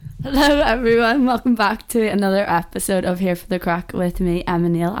Hello everyone, welcome back to another episode of Here for the Crack with me, Emma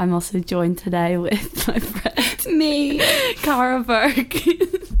Neal. I'm also joined today with my friend, me, Cara Burke.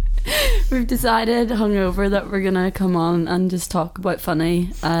 We've decided hungover that we're going to come on and just talk about funny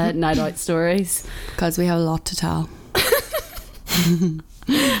night out stories. because we have a lot to tell.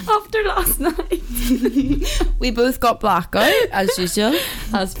 After last night. We both got blackout, as usual.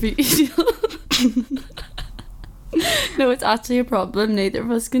 As per usual. No, it's actually a problem. Neither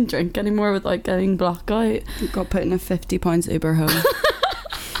of us can drink anymore without getting blackout. We got put in a £50 Uber home.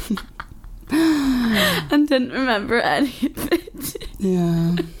 And didn't remember any of it.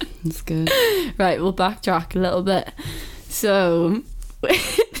 Yeah, that's good. Right, we'll backtrack a little bit. So,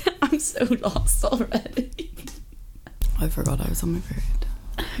 I'm so lost already. I forgot I was on my period.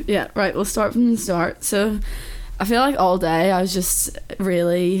 Yeah, right, we'll start from the start. So, I feel like all day I was just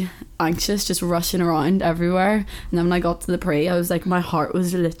really anxious, just rushing around everywhere. And then when I got to the pre, I was like, my heart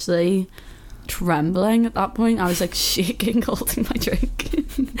was literally trembling at that point. I was like shaking holding my drink.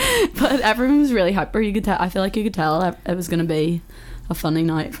 But everyone was really hyper. You could tell. I feel like you could tell it was going to be a funny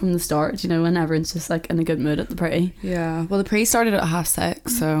night from the start, you know, when everyone's just like in a good mood at the pre. Yeah, well, the pre started at 6:30,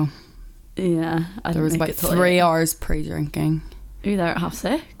 so Yeah, there was about 3 hours pre-drinking. Are you there at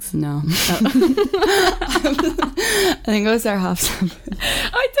 6:30? No. I think I was there 7:30.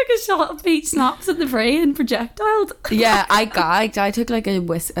 I took a shot of peach snaps at the pre and projectiled. Yeah, I gagged. I took like I don't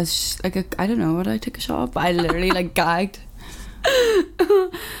know what I took a shot of, but I literally like gagged. Oh,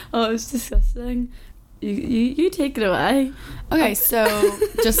 it was disgusting. You take it away. Okay, so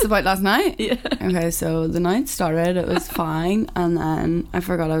just about last night. Yeah. Okay, so the night started, it was fine, and then I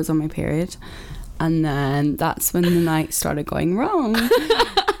forgot I was on my period, and then that's when the night started going wrong.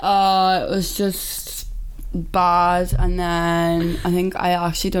 It was just bad, and then I think I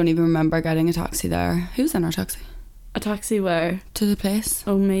actually don't even remember getting a taxi there. Who was in our taxi? A taxi where? To the place.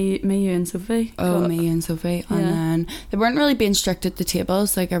 Oh, me, you and Sophie. Oh, me and Sophie. And then they weren't really being strict at the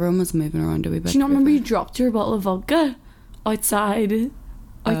tables, like everyone was moving around a wee bit. Do you not remember you dropped your bottle of vodka outside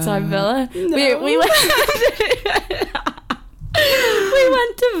Villa? No. We went we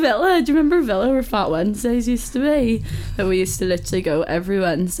went to Villa. Do you remember Villa where Fat Wednesdays used to be? That we used to literally go every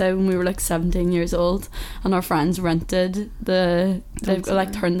Wednesday when we were like 17 years old, and our friends rented they've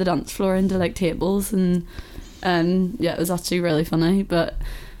like turned the dance floor into like tables, and yeah, it was actually really funny. But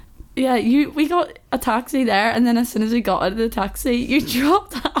yeah, we got a taxi there, and then as soon as we got out of the taxi, you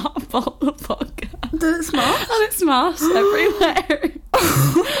dropped a bottle of vodka. Did it smash? And it smashed everywhere.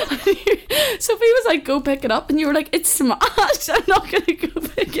 Sophie was like, go pick it up, and you were like, it's smashed, I'm not gonna go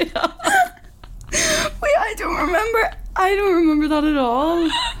pick it up. Wait, I don't remember that at all.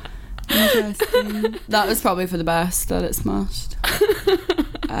 Interesting. That was probably for the best that it smashed.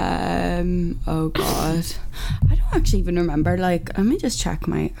 Oh god, I don't actually even remember. Like, let me just check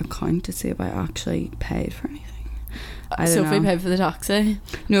my account to see if I actually paid for anything. I don't Sophie know. paid for the taxi.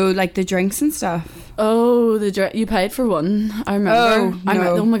 No, like the drinks and stuff. Oh, you paid for one. I remember. Oh,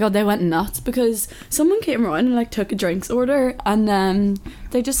 no. Oh my god, they went nuts because someone came around and like took a drinks order, and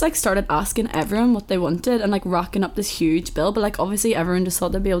they just like started asking everyone what they wanted and like racking up this huge bill. But like obviously everyone just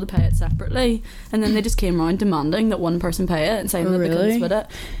thought they'd be able to pay it separately, and then they just came around demanding that one person pay it and saying that they couldn't split it.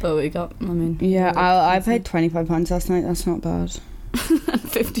 But we got. Yeah, I paid £25 last night. That's not bad. And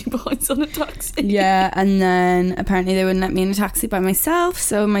 £50 on a taxi. Yeah, and then apparently they wouldn't let me in a taxi by myself,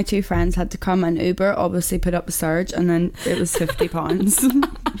 so my two friends had to come, and Uber obviously put up a surge, and then it was £50.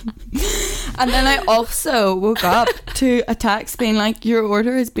 And then I also woke up to a text being like, your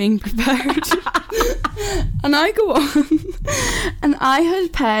order is being prepared. And I go on, and I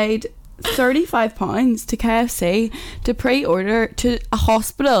had paid £35 to KFC to pre-order to a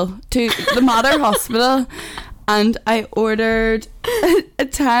hospital, to the Mater Hospital. And I ordered a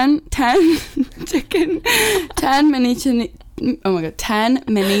 10 mini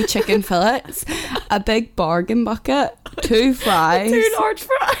chicken fillets, a big bargain bucket, 2 fries,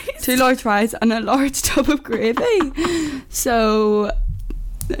 2 large fries, and a large tub of gravy. So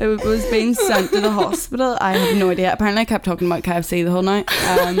it was being sent to the hospital. I have no idea. Apparently I kept talking about KFC the whole night.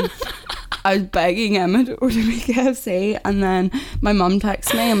 I was begging Emma to order me KFC, and then my mum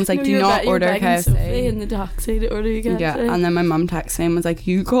texted me and was like, do not order KFC. Sophie in the taxi to order you KFC. Yeah, and then my mum texted me and was like,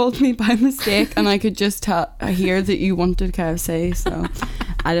 you called me by mistake, and I could just hear that you wanted KFC. So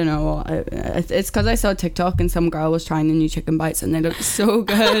I don't know. It's because I saw TikTok and some girl was trying the new chicken bites and they looked so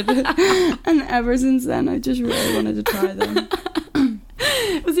good. And ever since then I just really wanted to try them.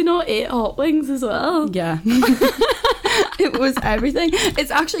 Was he not 8 hot wings as well? Yeah. It was everything. It's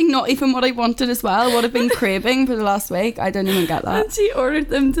actually not even what I wanted as well. What I've been craving for the last week. I don't even get that. And she ordered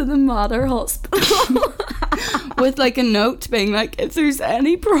them to the Mater Hospital. with like a note being like, if there's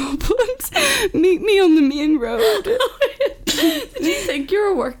any problems, meet me on the main road. Did you think you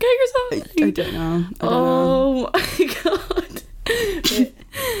were working or something? I don't know. Oh my god.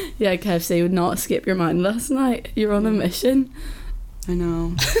 Yeah, KFC would not escape your mind last night. You're on a mission. I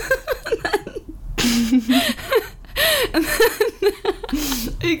know. And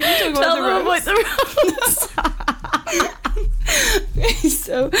then tell them about the roast.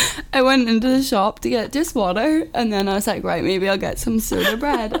 So I went into the shop to get just water, and then I was like, right, maybe I'll get some soda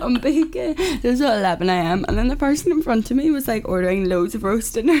bread on bacon. It was at 11 a.m. and then the person in front of me was like ordering loads of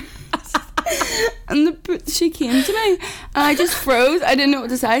roast dinner. And she came to me and I just froze. I didn't know what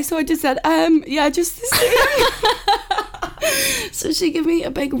to say, so I just said, yeah, just the same. So she gave me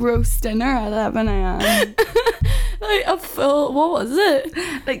a big roast dinner at 11 a.m. Like a full, what was it?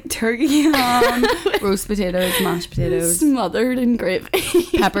 Like turkey ham, roast potatoes, mashed potatoes, smothered in gravy,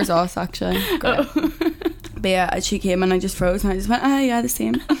 pepper sauce actually. But yeah, she came and I just froze and I just went, yeah, the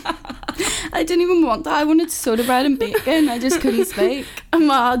same. I didn't even want that. I wanted soda bread and bacon. I just couldn't speak.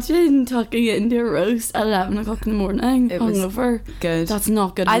 Imagine tucking it into a roast at 11 o'clock in the morning. It hungover. Was good. That's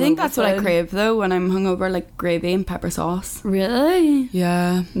not good. I think that's what I crave though when I'm hungover, like gravy and pepper sauce. Really?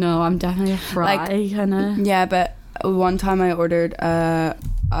 Yeah. No, I'm definitely a fry kind of. Yeah, but one time I ordered a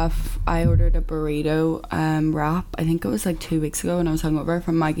burrito wrap. I think it was like 2 weeks ago when I was hungover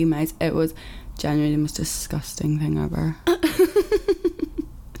from Maggie Mae's. It was genuinely the most disgusting thing ever.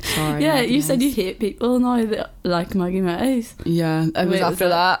 Sorry. Yeah, you said you hate people now that like Maggie Mae's. Yeah, it was after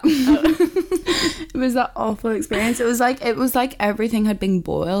that. It was that awful experience. It was like everything had been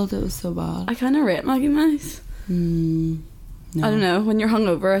boiled. It was so bad. I kind of rate Maggie Mae's. No. I don't know. When you're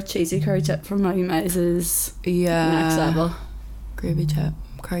hungover, a cheesy curry chip from Maggie Mae's is next level. Gravy chip,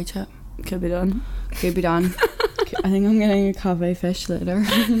 curry chip. Could be done. Could be done. I think I'm getting a cafe fish later.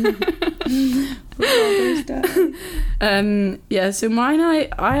 Yeah, so my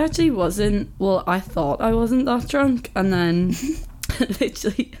night, I actually wasn't, well, I thought I wasn't that drunk, and then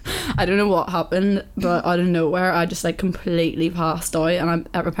literally, I don't know what happened, but out of nowhere I just like completely passed out, and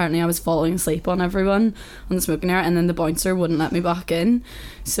apparently I was falling asleep on everyone on the smoking area, and then the bouncer wouldn't let me back in.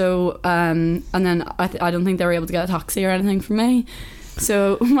 So and then I don't think they were able to get a taxi or anything for me.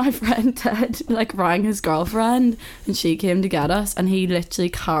 So my friend Ted like rang his girlfriend and she came to get us, and he literally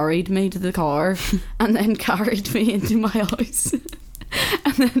carried me to the car and then carried me into my house.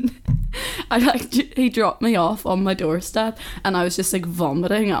 And then he dropped me off on my doorstep, and I was just like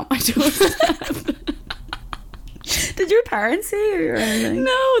vomiting at my doorstep. Did your parents see you or anything?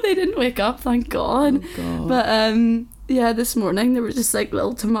 No, they didn't wake up, thank God. Oh, God. But yeah, this morning there were just like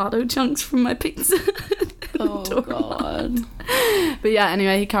little tomato chunks from my pizza. Oh God. But yeah,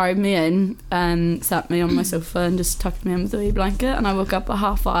 anyway, he carried me in and sat me on my sofa and just tucked me in with a wee blanket, and I woke up at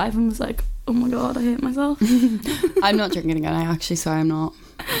 5:30 and was like, oh my God, I hate myself. I'm not drinking again. I'm not.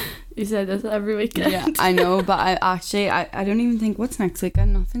 You say this every weekend. Yeah, I know, but I don't even think, what's next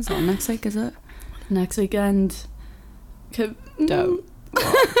weekend? Nothing's on next week, is it? Next weekend Don't.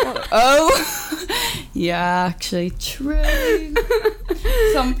 Oh yeah, actually true.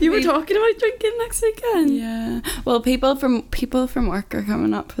 You were talking about drinking next weekend. Yeah, well, people from work are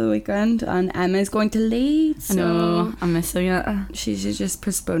coming up for the weekend, and Emma's going to Leeds, so I know, I'm missing it. She should just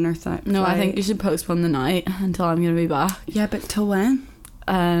postpone her thing. No, I think you should postpone the night until I'm gonna be back. Yeah, but till when?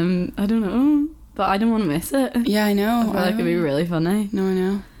 I don't know, but I don't want to miss it. Yeah, I know. I feel like it'd be really funny. No, I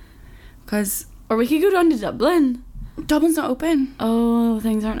know. Or we could go down to Dublin. Dublin's not open. Oh,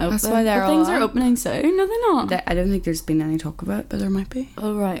 things aren't open. That's why they're all things are opening soon. No, they're not. I don't think there's been any talk about it, but there might be.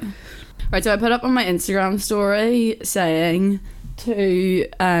 Oh, right. Right, so I put up on my Instagram story saying to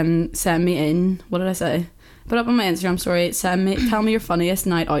send me in. What did I say? Put up on my Instagram story, tell me your funniest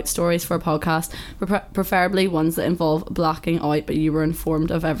night out stories for a podcast, preferably ones that involve blacking out, but you were informed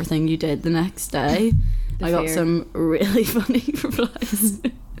of everything you did the next day. I got some really funny replies.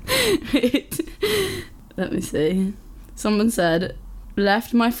 Let me see. Someone said,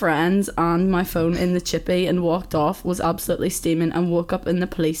 left my friends and my phone in the chippy and walked off, was absolutely steaming, and woke up in the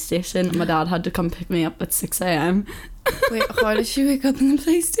police station. My dad had to come pick me up at 6 a.m. Wait, how did she wake up in the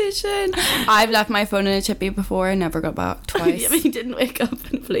police station? I've left my phone in a chippy before and never got back twice. Yeah, but you didn't wake up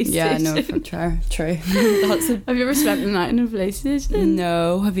in a police station. Yeah, no, true. Have you ever spent the night in a police station?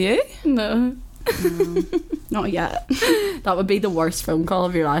 No. Have you? No. Not yet. That would be the worst phone call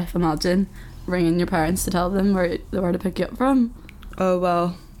of your life. Imagine ringing your parents to tell them where to pick you up from. Oh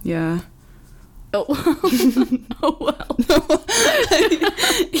well, yeah. Oh well.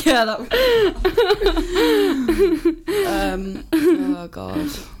 Yeah, that. Oh God.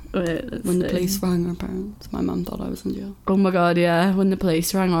 Wait, let's When the see. police rang our parents, my mum thought I was in jail. Oh my god, yeah, when the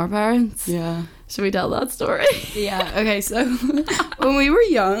police rang our parents. Yeah. Should we tell that story? Yeah, okay, so when we were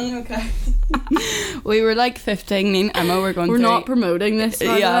young, we were like 15, me and Emma were going We're through... not promoting this,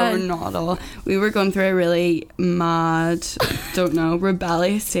 by Yeah, the we're way. not at all. We were going through a really mad, don't know,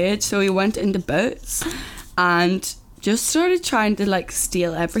 rebellious stage. So we went into Boots and just started trying to like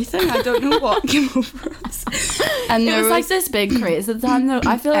steal everything. I don't know what came over us. And It there was like this big craze at the time, though.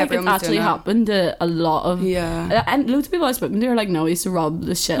 I feel like Everyone it was actually doing it. happened to a lot of... Yeah. And loads of people I've spoken to are like, no, we used to rob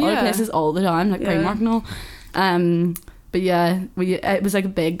the shit out of Yeah. places all the time, like Yeah. Primark and all. But yeah, it was like a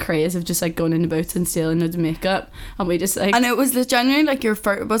big craze of just like going into Boots and stealing loads of makeup, and we just like... And it was genuinely like your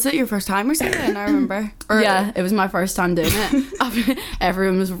first... Was it your first time or something? I remember. Or, yeah, it was my first time doing it.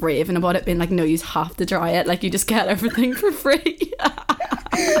 Everyone was raving about it, being like, no, you have to try it, like you just get everything for free.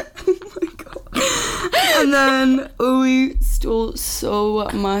 And then we stole so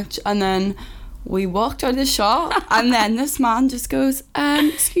much, and then we walked out of the shop, and then this man just goes,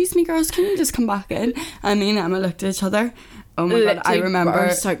 excuse me girls, can you just come back in? And me and Emma looked at each other. Oh my god, I Literally remember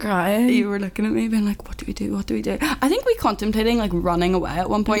burst out crying. you were looking at me being like, what do we do, what do we do? I think we contemplating like running away at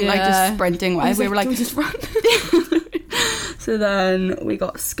one point, like just sprinting away. We were like, "Do we just run?" so then we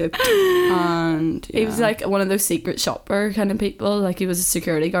got scooped, and He was like one of those secret shopper kind of people. Like he was a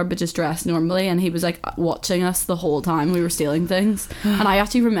security guard, but just dressed normally, and he was like watching us the whole time we were stealing things. And I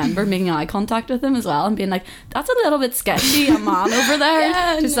actually remember making eye contact with him as well, and being like, "That's a little bit sketchy, a man over there,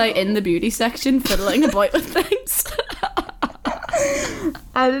 Yeah, just like in the beauty section fiddling about with things."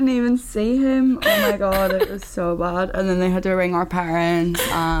 I didn't even see him. Oh my god, it was so bad. And then they had to ring our parents,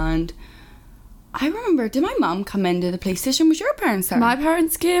 and I remember, did my mum come into the police station? Was your parents there? My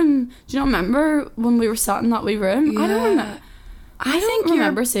parents came. Do you not remember when we were sat in that wee room? I don't Yeah. remember. I think don't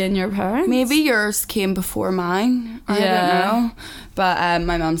remember seeing your parents. Maybe yours came before mine. I Yeah. don't know. But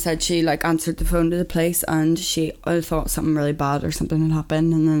my mum said she like answered the phone to the police, and she thought something really bad or something had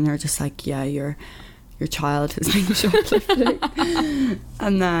happened, and then they're just like, yeah, your child has been shoplifting.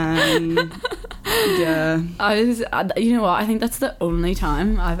 And then yeah, you know what? I think that's the only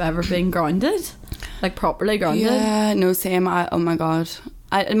time I've ever been grounded, like properly grounded. yeah, no, same. Oh my god.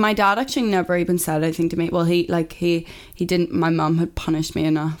 My dad actually never even said anything to me. Well, he didn't. My mum had punished me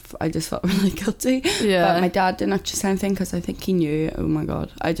enough. I just felt really guilty. Yeah. But my dad didn't actually say anything because I think he knew. Oh my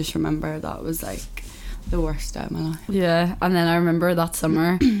god. I just remember that was like the worst day of my life. Yeah, and then I remember that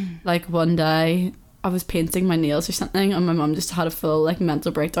summer, like one day I was painting my nails or something, and my mum just had a full like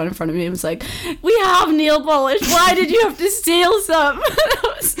mental breakdown in front of me and was like, "We have nail polish. Why did you have to steal some?" And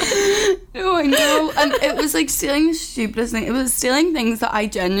I was like, No, I know. And it was like stealing the stupidest thing. It was stealing things that I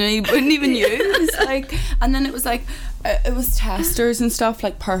genuinely wouldn't even use. Like, and then it was like, it was testers and stuff,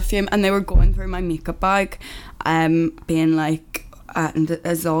 like perfume, and they were going through my makeup bag, being like, and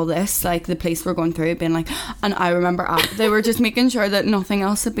as all this, like the police were going through being like, and I remember they were just making sure that nothing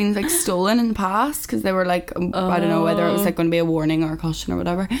else had been like stolen in the past, because they were like, I don't know whether it was like going to be a warning or a caution or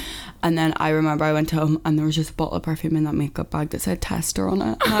whatever. And then I remember I went home and there was just a bottle of perfume in that makeup bag that said tester on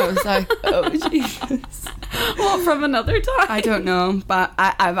it, and I was like, oh Jesus. "What, from another time?" I don't know, but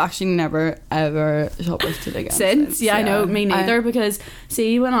I've actually never ever shoplifted again Since, yeah, I know, me neither. I- Because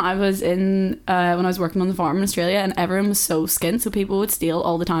see, when I was when I was working on the farm in Australia, and everyone was so skint, so people would steal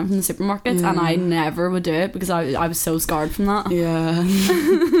all the time from the supermarkets, and I never would do it because I was so scarred from that. Yeah.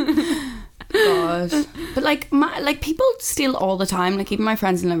 God. But like people steal all the time. Like even my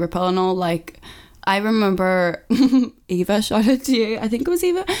friends in Liverpool and all. Like I remember Eva, shout out to you. I think it was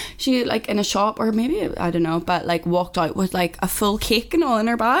Eva. She like in a shop, or maybe I don't know, but like walked out with like a full cake and all in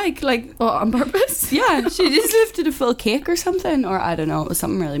her bag. Like, What, on purpose? yeah, she just lifted a full cake or something, or I don't know. It was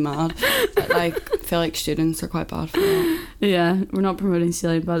something really mad. But like, I feel like students are quite bad for that. Yeah, we're not promoting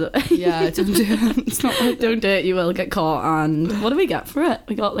stealing, by the way. Yeah, don't do it. It's not like Don't do it, you will get caught. And what do we get for it?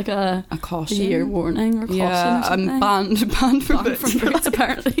 We got like a caution. year warning or caution Yeah, or something. I'm banned from Banned Boots. from Boots,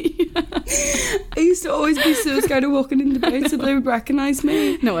 apparently. I used to always be so scared of walking into Boots, so they would recognise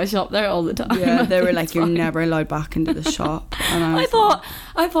me. No, I shop there all the time. Yeah, I they were think like, it's "You're fine. never allowed back into the shop." And I was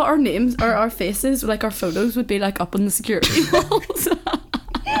thought our names or our faces, like our photos, would be like up on the security walls.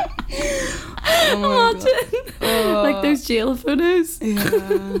 oh my Imagine, God. like those jail photos.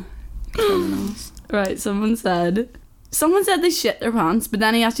 Yeah. Criminals. Right, someone said they shit their pants, but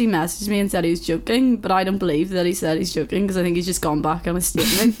then he actually messaged me and said he was joking, but I don't believe that he said he's joking, because I think he's just gone back on his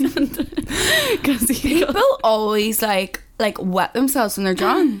statement. Because People always like wet themselves when they're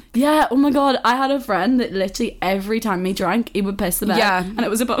drunk. yeah, oh my god, I had a friend that literally every time he drank, he would piss the bed, Yeah. and it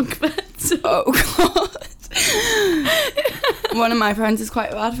was a bunk bed. So. Oh God. One of my friends is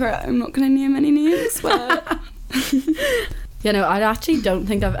quite bad for it. I'm not going to name any names, but You know, I actually don't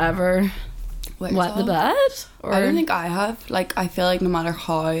think I've ever wet the bed. Or I don't think I have. Like, I feel like no matter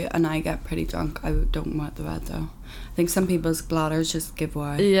how, and I get pretty drunk, I don't wet the bed though. I think some people's bladders just give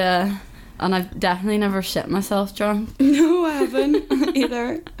way. Yeah. And I've definitely never shit myself drunk. No, I haven't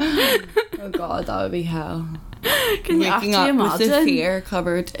either. Oh God, that would be hell. Can you Waking actually up imagine? with the fear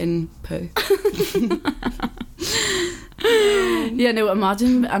covered in poo. Yeah, no,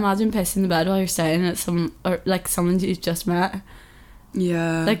 imagine pissing the bed while you're staying at someone you've just met.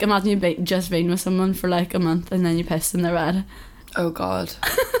 Yeah. Like, imagine you've just been with someone for like a month and then you piss in their bed. Oh God.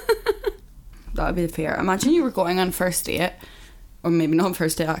 That would be the fear. Imagine you were going on first date, or maybe not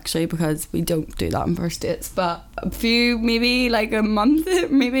first date actually, because we don't do that on first dates, but maybe like a month,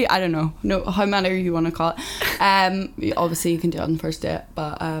 maybe, I don't know, no, how many you want to call it. Obviously you can do it on first date,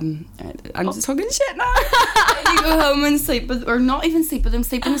 but I'm just talking shit now. You go home and sleep with, or not even sleep with them,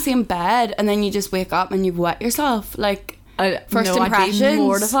 sleep in the same bed, and then you just wake up and you've wet yourself. Like, first impressions. I'd be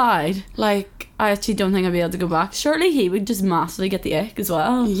mortified. Like, I actually don't think I'd be able to go back. Surely he would just massively get the ick as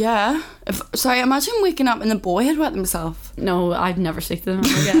well. yeah. Sorry, imagine waking up and the boy had wet himself. No, I'd never speak to them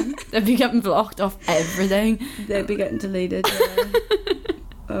ever again. They'd be getting blocked off everything. They'd be getting deleted. Yeah.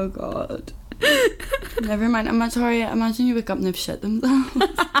 Oh God. Never mind. Imagine you wake up and they've shit themselves.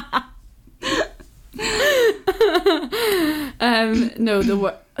 No,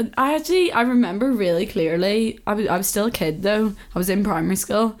 I remember really clearly. I was still a kid though. I was in primary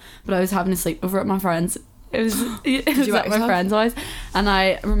school, but I was having a sleepover at my friend's. It was at my friend's house, and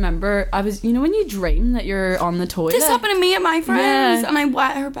I remember I was, you know, when you dream that you're on the toilet. This happened to me at my friend's, Yeah. and I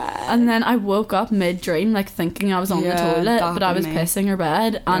wet her bed. And then I woke up mid-dream, like thinking I was on the Yeah, toilet, that but I was happened to me. pissing her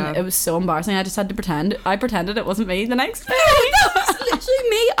bed, and Yeah. it was so embarrassing. I just had to pretend. I pretended it wasn't me the next day. That was literally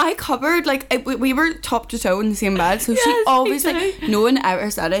me. I covered, like, we were top to toe in the same bed, so she Yes, always, me like, too. no one ever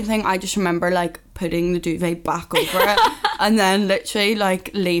said anything. I just remember, like, putting the duvet back over it, and then literally, like,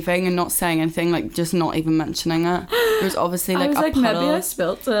 leaving and not saying anything, like, just not even mentioning it. There was obviously, like, I was a like, puddle. maybe I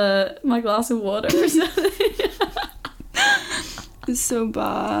spilt my glass of water or something. It's so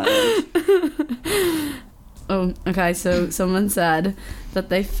bad. Oh, okay, so someone said that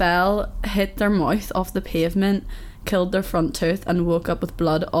they fell, hit their mouth off the pavement, killed their front tooth, and woke up with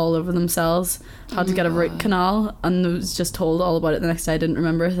blood all over themselves, had to get a root canal, and was just told all about it the next day. I didn't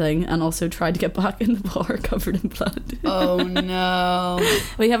remember a thing, and also tried to get back in the bar covered in blood. Oh no.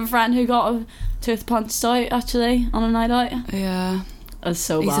 We have a friend who got a tooth punched out, actually, on a night out. Yeah. That's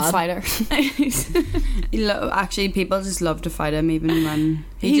so He's bad. a fighter. Actually, people just love to fight him, even when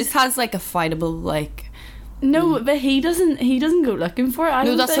he just has like a fightable, like. No, but he doesn't go looking for it.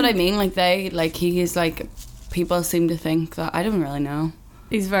 No, that's what I mean. Like he is like. People seem to think that, I don't really know.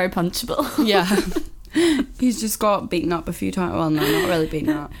 He's very punchable. Yeah. He's just got beaten up a few times. Well, no, not really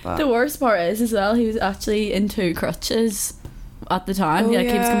beaten up. But. The worst part is as well, he was actually in 2 crutches at the time. Oh, He was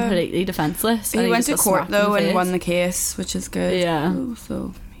yeah. completely defenceless. He went just to got court smacked in though and face. won the case, which is good. Yeah. Oh,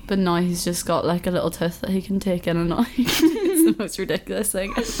 so. But now he's just got like a little tooth that he can take in and out. It's the most ridiculous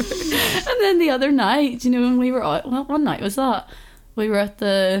thing ever. And then the other night, you know, when we were out, what night was that? We were at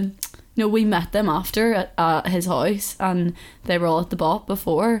the... No, we met them after at his house, and they were all at the bop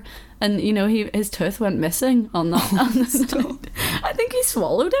before, and you know his tooth went missing on that. On the night. I think he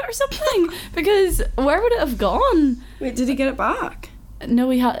swallowed it or something, because where would it have gone? Wait, did he get it back? No,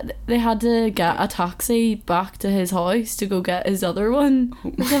 they had to get a taxi back to his house to go get his other one.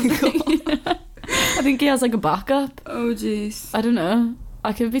 Oh my God. I think he has like a backup. Oh jeez. I don't know.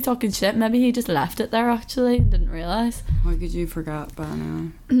 I could be talking shit. Maybe he just left it there actually and didn't realise. How could you forget? But anyway.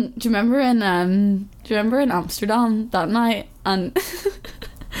 Do you remember in Amsterdam that night? And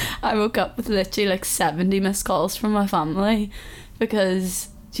I woke up with literally like 70 missed calls from my family because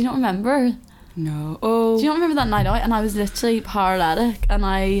do you not remember? No. Oh. Do you not remember that night out? And I was literally paralytic, and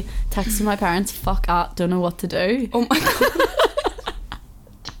I texted my parents, "Fuck at, don't know what to do." Oh my God.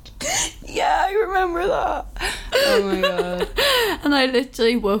 Yeah, I remember that. Oh my God. And I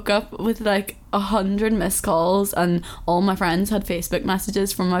literally woke up with like 100 missed calls, and all my friends had Facebook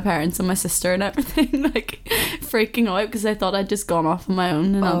messages from my parents and my sister and everything, like freaking out because they thought I'd just gone off on my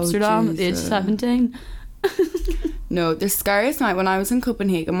own in Amsterdam at the age of 17. No, the scariest night when I was in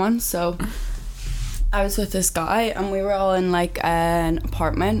Copenhagen once, so I was with this guy and we were all in like an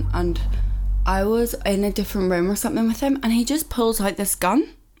apartment, and I was in a different room or something with him, and he just pulls out this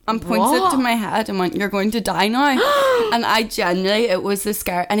gun and points it to my head and went, "You're going to die now." And I genuinely, it was the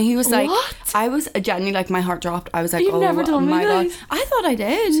scare. And he was like, What? I was genuinely like, my heart dropped. I was like, You've oh never told me my God. this. I thought I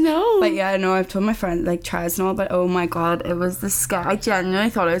did. No. But yeah, no, I've told my friend like tries and all, but oh my God, it was the scare. I genuinely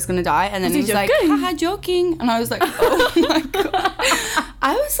thought I was going to die. And then Was he he was like, joking? haha, joking. And I was like, oh my God.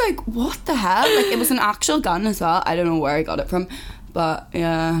 I was was like, what the hell? Like, it was an actual gun as well. I don't know where I got it from, but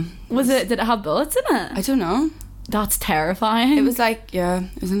yeah. Did it have bullets in it? I don't know. That's terrifying. It was like, yeah,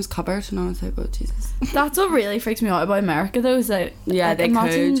 it was in his cupboard, and I was like, oh Jesus. That's what really freaks me out about America, though, is that they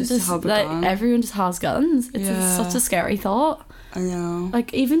imagine could just have a gun. everyone just has guns. It's such a scary thought. I know.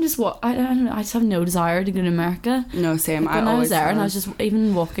 Like, even just I don't know, I just have no desire to go to America. No, same. Like, when I was there and I was just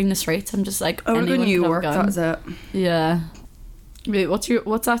even walking the streets, I'm just like, I would go to New York. That's it. Yeah. Wait, what's your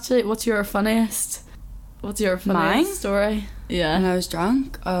funniest? What's your funniest Mine? story? Yeah. When I was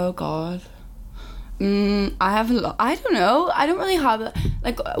drunk. Oh God. I have a lot. I don't know. I don't really have it.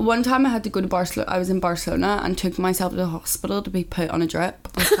 Like, one time I had to go to Barcelona. I was in Barcelona and took myself to the hospital to be put on a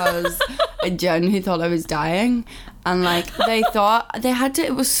drip because I genuinely thought I was dying. And like, they thought they had to.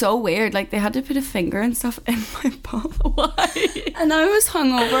 It was so weird. Like, they had to put a finger and stuff in my bum. Why? And I was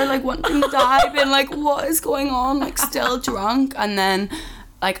hungover, like wanting to die, being like, what is going on? Like, still drunk. And then,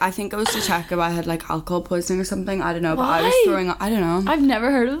 like, I think it was to check if I had like alcohol poisoning or something. I don't know, but I was throwing up. I don't know. I've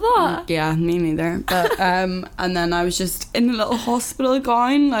never heard of that. Yeah, me neither. But and then I was just in a little hospital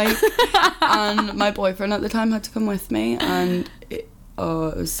gown, like, and my boyfriend at the time had to come with me, and it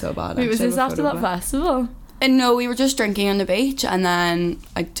was so bad. Wait, was this after that festival? And no, we were just drinking on the beach, and then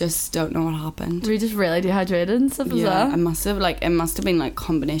I just don't know what happened. Were you just really dehydrated and stuff as well? I must have been like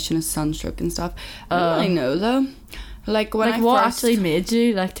combination of sunstroke and stuff. I don't really know though. Like, when what actually made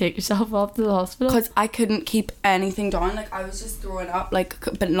you like take yourself up to the hospital? Because I couldn't keep anything down. Like, I was just throwing up, like,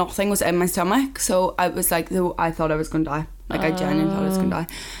 but nothing was in my stomach. So I was like, I thought I was going to die. Like, I genuinely thought I was going to die.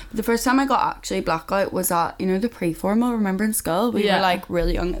 But the first time I got actually blackout was at, you know, the pre-formal, remember, in school? We were like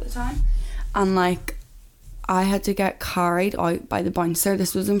really young at the time. And like, I had to get carried out by the bouncer.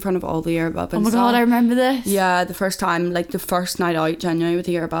 This was in front of all the year above. Oh my God, I remember this. Yeah, the first time, like the first night out, January with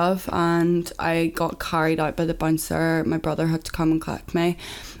the year above, and I got carried out by the bouncer. My brother had to come and collect me,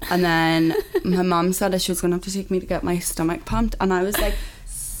 and then my mum said that she was going to have to take me to get my stomach pumped, and I was like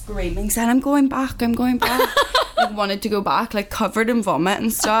screaming, saying, I'm going back. Like, wanted to go back, like covered in vomit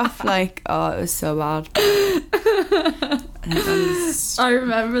and stuff. Like, oh, it was so bad. I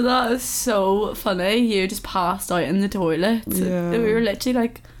remember that. It was so funny. You just passed out in the toilet. Yeah. We were literally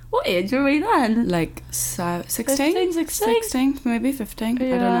like, what age were we then? Like 16? 15, 16? 16, maybe 15. Yeah. I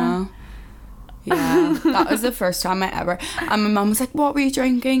don't know. Yeah, that was the first time I ever. And my mum was like, what were you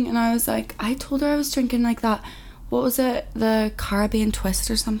drinking? And I was like, I told her I was drinking like that. What was it? The Caribbean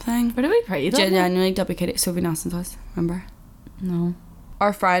Twist or something? Where did we pray that? Genuinely, WKD, Sophie Nelson's house. Remember? No.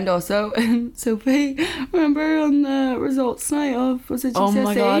 Our friend also, Sophie, remember on the results night of, was it GCSEs? Oh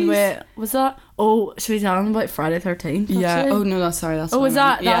my God, wait, was that? Oh, should we tell them about Friday 13th? Yeah. Actually? Oh no, that's was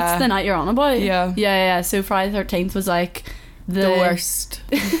that? Yeah. That's the night you're on about? Yeah. Yeah. So Friday 13th was like the worst.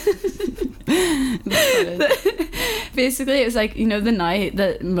 Basically, it was like, you know, the night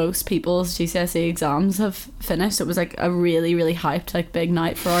that most people's GCSE exams have finished. It was like a really, really hyped, like, big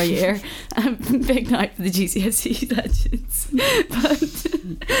night for our year. Big night for the GCSE legends. But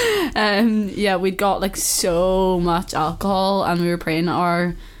yeah, we'd got like so much alcohol, and we were praying at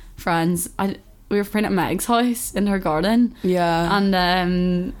our friends. We were praying at Meg's house in her garden. Yeah.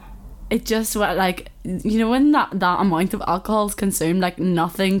 And it just went like, you know, when that amount of alcohol is consumed, like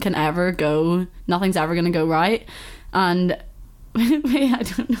nothing's ever gonna go right. And wait, I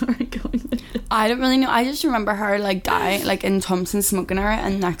don't know where I'm going with this. I don't really know. I just remember her like dying, like in Thompson smoking her,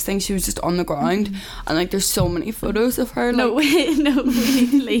 and next thing she was just on the ground. And like, there's so many photos of her. Like, we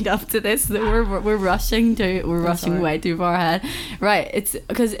lead up to this. We're rushing way too far ahead. Right, it's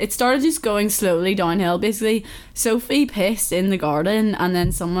because it started just going slowly downhill. Basically, Sophie pissed in the garden, and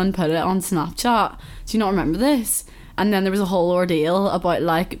then someone put it on Snapchat. Do you not remember this? And then there was a whole ordeal about,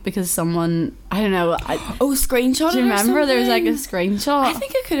 like, because someone, I don't know. Screenshot. Do you remember? There was like a screenshot. I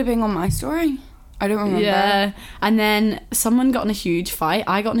think it could have been on my story. I don't remember. Yeah. And then someone got in a huge fight.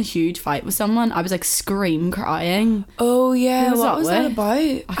 I got in a huge fight with someone. I was like crying. Oh yeah. Who was what was that that with? about?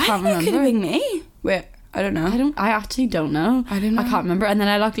 I can't remember. It could have been me. Wait, I don't know. I actually don't know. I don't know. I can't remember. And then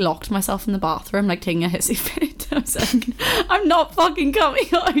I like locked myself in the bathroom, like taking a hissy fit. I was like, I'm not fucking coming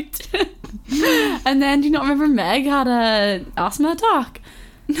out. And then, do you not remember Meg had a asthma attack?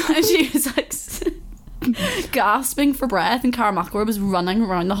 No. And she was like gasping for breath, and Cara McElroy was running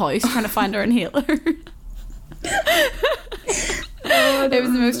around the house trying to find her inhaler. It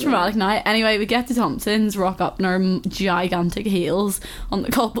was the most traumatic night. Anyway, we get to Thompson's, rock up in our gigantic heels on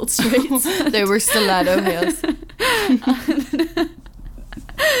the cobbled streets. They were stiletto heels.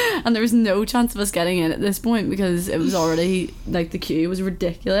 And there was no chance of us getting in at this point because it was already, like, the queue was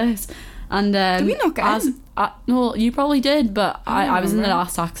ridiculous. And did we not get in? no, you probably did, but I was in the remember.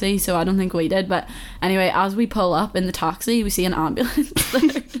 last taxi, so I don't think we did. But anyway, as we pull up in the taxi, we see an ambulance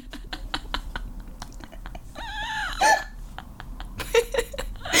there.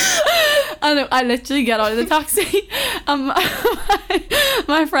 And I literally get out of the taxi, and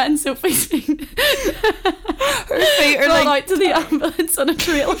my friend Sophie's feet, Her feet are got like out to the ambulance on a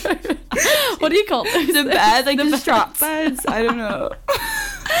trailer. What do you call those? the bed, like the strap beds. beds. I don't know.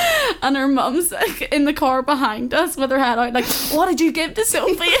 And her mum's like in the car behind us with her head out, like, what did you give to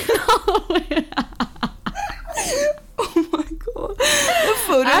Sophie? Oh my god. The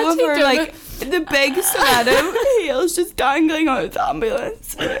photo I of actually her, don't like, the big stiletto heels just dangling out of the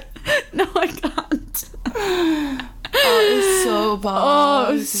ambulance. No, I can't. Oh, it's so bad. Oh,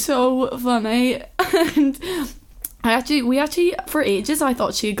 it was so funny. And we actually, for ages, I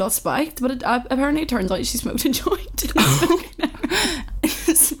thought she had got spiked, but apparently it turns out she smoked a joint.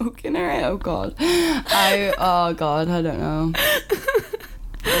 Smoking her. Oh god. I don't know.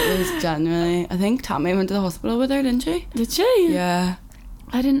 It was genuinely. I think Tammy went to the hospital with her, didn't she? Did she? Yeah.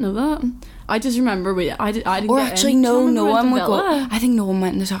 I didn't know that. I just remember I didn't Or get actually, in. no Someone went one to would go. Villa. I think no one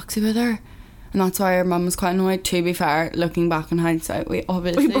went in the taxi with her. And that's why her mum was quite annoyed. To be fair, looking back in hindsight, we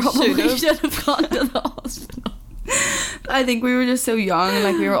obviously We probably should should have gone to the hospital. I think we were just so young and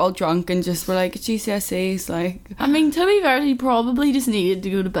like we were all drunk and just were like GCSEs, like. I mean, to be fair, she probably just needed to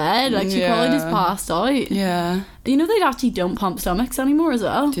go to bed. Like, she probably just Yeah. passed out. Yeah. You know, they actually don't pump stomachs anymore as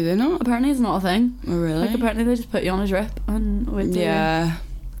well. Do they not? Apparently it's not a thing. Oh, really? Like, apparently they just put you on a drip and wait till Yeah.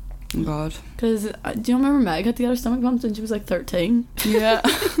 Oh, God. Because do you remember Meg had to get her stomach pumped when she was like 13? Yeah.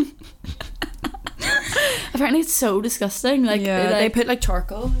 Apparently it's so disgusting. Like, yeah. they They put like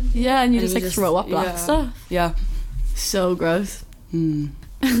charcoal. yeah, and you and just you like just- throw up black yeah. stuff. Yeah. So gross. Hmm.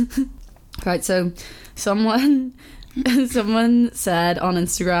 Right, so someone said on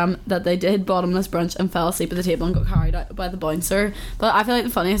Instagram that they did bottomless brunch and fell asleep at the table and got carried out by the bouncer. But I feel like the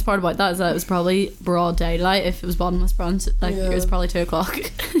funniest part about that is that it was probably broad daylight. If it was bottomless brunch, like Yeah. it was probably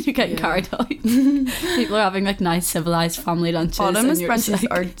 2:00. You're getting Yeah. carried out. People are having like nice civilized family lunches. Bottomless and you're just, brunches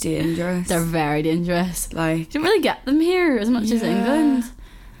like, are dangerous. they're very dangerous. like, You don't really get them here as much as Yeah. England.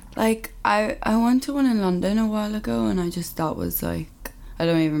 like I went to one in London a while ago and I just thought was like, I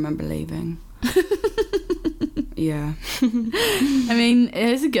don't even remember leaving. Yeah. I mean, it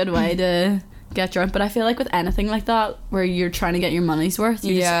is a good way to get drunk, but I feel like with anything like that where you're trying to get your money's worth,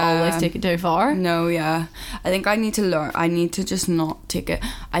 you just Yeah. always take it too far. No, yeah. I think I need to learn. I need to just not take it.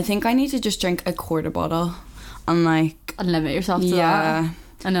 I think I need to just drink a quarter bottle and like, And limit yourself to yeah.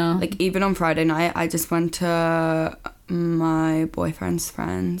 that. I know. Like even on Friday night, I just went to my boyfriend's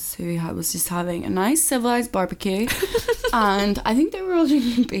friends who was just having a nice civilized barbecue, and I think they were all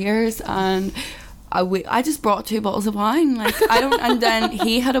drinking beers, and I just brought 2 bottles of wine. Like and then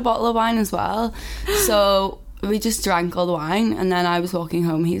he had a bottle of wine as well, so we just drank all the wine. And then I was walking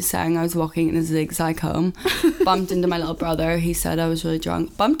home. He was saying I was walking in a zigzag home, bumped into my little brother. He said I was really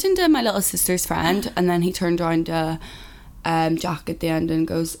drunk. Bumped into my little sister's friend, and then he turned around to Jack at the end and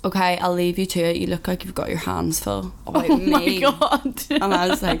goes, "Okay, I'll leave you to it. You look like you've got your hands full about oh me." my god. And I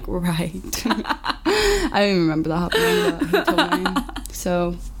was like, right. I don't even remember that happening, but he told me.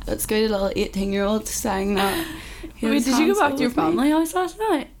 So that's good. A little 18-year-old saying that. he Wait, has did you hands go back full to your with me. family house last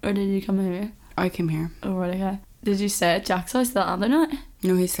night? Or did you come here? I came here. Oh, right, okay. Did you stay at Jack's house that other night?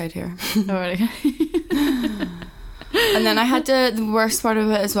 No, he stayed here. Oh, right, okay. And then I had to, the worst part of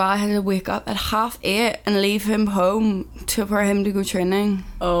it as well, I had to wake up at 8:30 and leave him home for him to go training.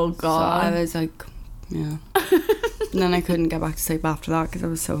 Oh, So I God. was like, yeah. And then I couldn't get back to sleep after that because I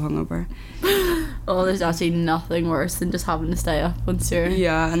was so hungover. Oh, there's actually nothing worse than just having to stay up once you're...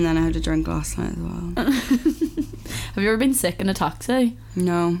 Yeah, and then I had to drink last night as well. Have you ever been sick in a taxi?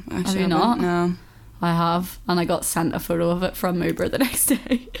 No, actually you not? No. I have, and I got sent a photo of it from Uber the next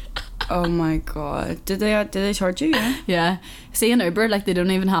day. Oh my god. Did they charge you? Yeah. Yeah. See, in Uber, like, they don't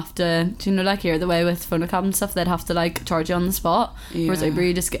even have to, do you know, like, here, the way with Phonocab and stuff, they'd have to, like, charge you on the spot. Whereas Yeah. Uber,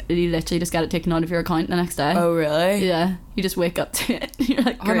 you literally just get it taken out of your account the next day. Oh really? Yeah. You just wake up to it. You're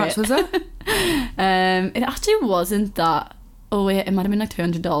like, How great. much was it? It actually wasn't that. Oh, wait, it might have been like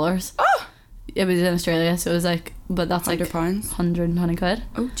 $200. Oh! It was in Australia, so it was like, but that's like £100. 120 quid.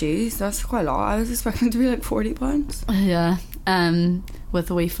 Oh jeez, that's quite a lot. I was expecting it to be like £40. Yeah. With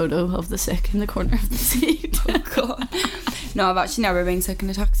a wee photo of the sick in the corner of the seat. Oh god. No, I've actually never been sick in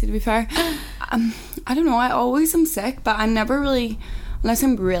a taxi, to be fair. I don't know, I always am sick, but I never really, unless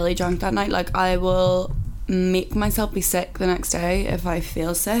I'm really drunk that night, like I will make myself be sick the next day if I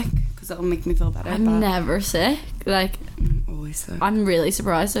feel sick, because it'll make me feel better. I'm but never sick. Like, always sick. I'm really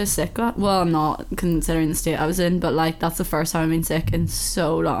surprised I was sick. Well, I'm not, considering the state I was in, but like, that's the first time I've been sick in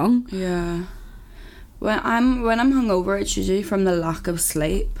so long. Yeah. When I'm hungover, it's usually from the lack of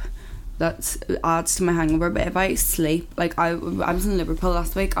sleep. That adds to my hangover. But if I sleep, like I was in Liverpool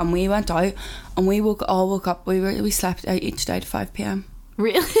last week and we went out and we woke up. We slept out each day at 5 p.m.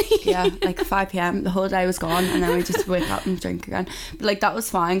 Really? Yeah, like 5 p.m. the whole day was gone, and then we just wake up and drink again. But like that was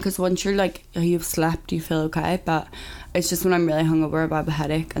fine, because once you're like you've slept, you feel okay. But it's just when I'm really hungover, I have a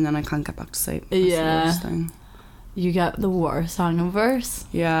headache and then I can't get back to sleep. That's the worst thing. You get the worst hangovers.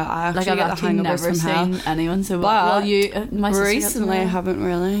 Yeah, I actually I've get the actually hangovers never from seen hell. anyone so But my sister recently I haven't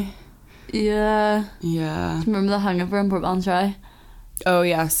really. Yeah. Yeah. Do you remember the hangover in Port Ballantrae? Oh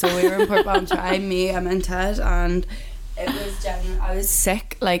yeah, so we were in Port Ballantrae, me, Emma and Ted, and it was I was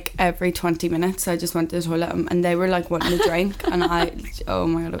sick like every 20 minutes. I just went to the toilet and they were like wanting to drink and oh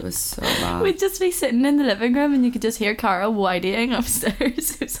my god, it was so bad. We'd just be sitting in the living room and you could just hear Carol whining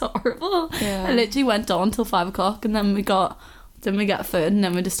upstairs. It was horrible. Yeah. I literally went on till 5 o'clock and then we got food and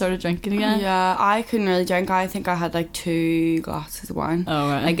then we just started drinking again. Yeah, I couldn't really drink. I think I had like 2 glasses of wine. Oh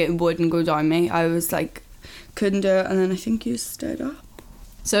right. Like it wouldn't go down me. I was like, couldn't do it, and then I think you stayed up.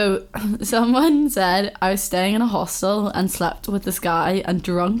 So someone said I was staying in a hostel and slept with this guy and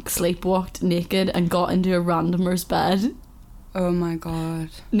drunk, sleepwalked naked and got into a randomer's bed. Oh my god.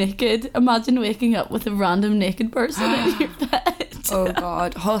 Naked. Imagine waking up with a random naked person in your bed. Oh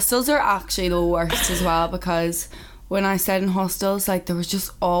god. Hostels are actually the worst as well, because when I stayed in hostels, like there was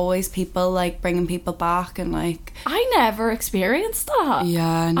just always people like bringing people back, and like I never experienced that.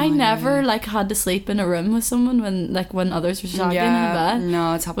 yeah, no, I never like had to sleep in a room with someone when others were shagging in bed.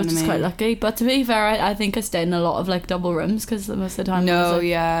 No, it's happened Which to me. is quite lucky. But to be fair, I think I stayed in a lot of like double rooms because most of the time I was, No, like,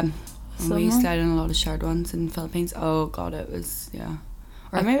 yeah. We somewhere. stayed in a lot of shared ones in the Philippines. Oh god, it was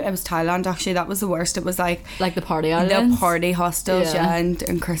or maybe it was Thailand actually. That was the worst. It was like the party islands. the party hostels, Yeah.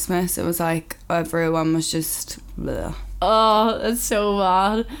 and Christmas. It was like everyone was just bleh. Oh, that's so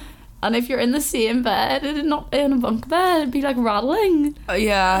bad. And if you're in the same bed, it'd not be in a bunk bed, it'd be like rattling.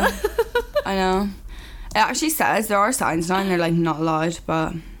 Yeah, I know. It actually says there are signs now, and they're like not allowed,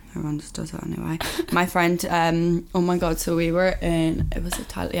 but everyone just does it anyway. My friend, oh my god, so we were in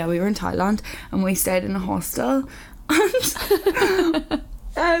Thailand. Yeah, we were in Thailand, and we stayed in a hostel,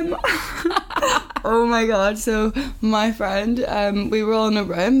 and oh my god, so my friend, we were all in a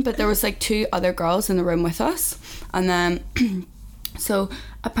room, but there was like 2 other girls in the room with us, and then so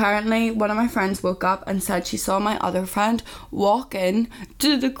apparently one of my friends woke up and said she saw my other friend walk in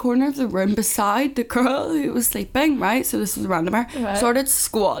to the corner of the room beside the girl who was sleeping, right? So this was a randomer. Right. Started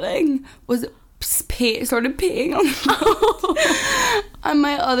squatting, started peeing on the floor. And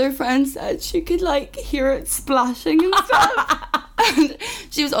my other friend said she could like hear it splashing and stuff. And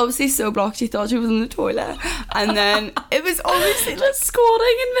she was obviously so blocked, she thought she was in the toilet, and then it was obviously like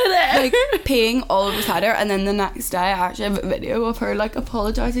Squatting in midair. like peeing all beside her. And then the next day I actually have a video of her like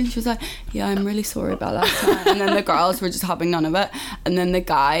apologising. She was like, yeah, I'm really sorry about last night. And then the girls were just having none of it, and then the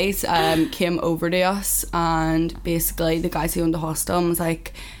guys came over to us, and basically the guys who owned the hostel was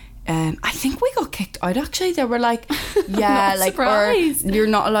like, I think we got kicked out actually. They were like, yeah, Not like surprised. or you're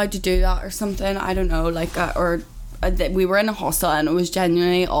not allowed to do that or something, I don't know, like we were in a hostel and it was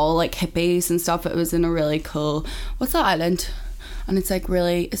genuinely all like hippies and stuff. It was in a really cool, what's that island? And it's like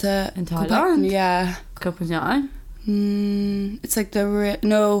really, is it In Thailand? Yeah. Koh Phangan. It's like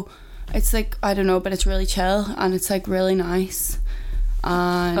no, it's like, I don't know, but it's really chill and it's like really nice.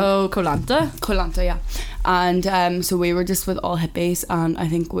 And Koh Lanta. Koh Lanta, yeah. And so we were just with all hippies, and I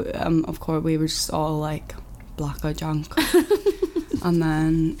think of course we were just all like blackout drunk. And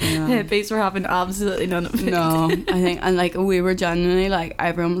then Hippies were having absolutely none of it. no, I think, and like we were genuinely like,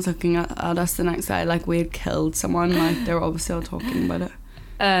 everyone was looking at us the next day like we had killed someone. Like they were obviously all talking about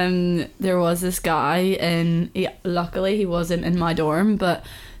it. There was this guy luckily he wasn't in my dorm, but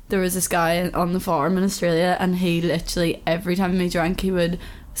there was this guy on the farm in Australia, and he literally every time he drank he would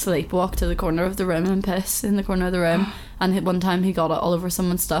sleepwalk to the corner of the room and piss in the corner of the room. And one time he got it all over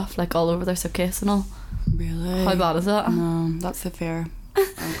someone's stuff, like all over their suitcase and all. Really? How bad is that? No, that's the fear.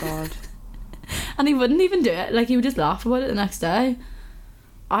 Oh god. And he wouldn't even do it, like he would just laugh about it the next day.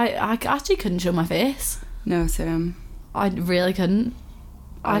 I actually couldn't show my face. No, same. I really couldn't.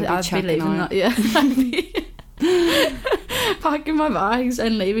 I'd be checking leaving out. that. Yeah, I'd be packing my bags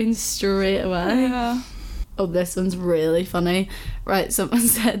and leaving straight away. Yeah. Oh, this one's really funny. Right, someone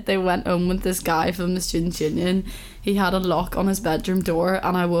said they went home with this guy from the Students' Union. He had a lock on his bedroom door,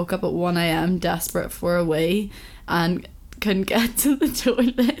 and I woke up at 1 a.m. desperate for a wee and couldn't get to the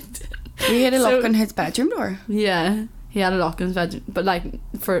toilet. He had a lock on his bedroom door. Yeah, he had a lock on his bedroom, but like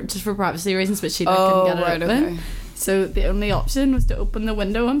for privacy reasons, but she couldn't get it open. Okay. So the only option was to open the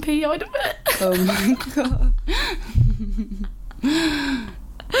window and pee out of it. Oh my god.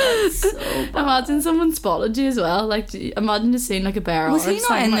 That's so bad. Imagine someone spotted you as well. Like, imagine just seeing like a bare Was arm he not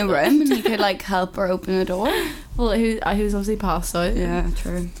standing in the like room and he could like help her open the door? that? Well, he was obviously passed out. Yeah,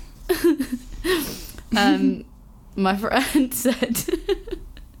 true. My friend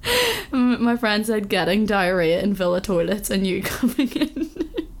said getting diarrhea in villa toilets and you coming in.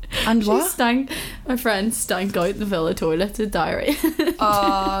 And what? My friend stank out the villa toilets with diarrhea.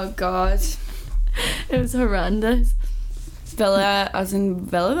 Oh god. It was horrendous. Villa, as in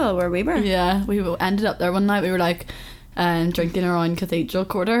Villaville, where we were. Yeah, we ended up there one night. We were like drinking around Cathedral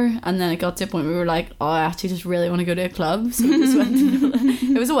Quarter, and then it got to a point where we were like, oh, I actually just really want to go to a club, so we just went to Villa.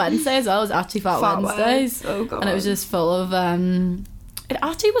 It was a Wednesday as well. It was actually Fat Wednesdays. Oh god. And it was just full of it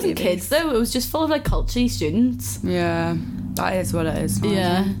actually wasn't Babies. kids though, it was just full of like culty students. Yeah, that is what it is now, I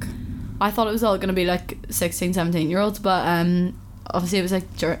Yeah. think. I thought it was all going to be like 16, 17 year olds, but obviously it was like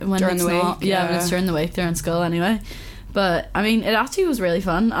when During it's the not, week, yeah, when yeah. it's during the week, they're in school anyway. But I mean, it actually was really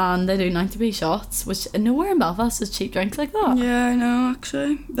fun, and they do 90p shots, which nowhere in Belfast is cheap drinks like that. Yeah, I know,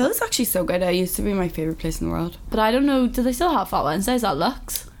 actually. Villa's actually so good. It used to be my favourite place in the world. But I don't know, do they still have Fat Wednesdays at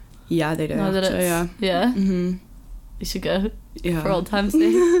Lux? Yeah, they do, Now that actually, yeah. Yeah? Mm-hmm. You should go Yeah. for old time's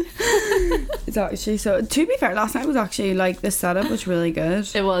sake. It's actually so. To be fair, last night was actually like the setup was really good,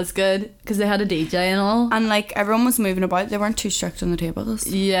 It was good, because they had a DJ and all. and like everyone was moving about. They weren't too strict on the tables.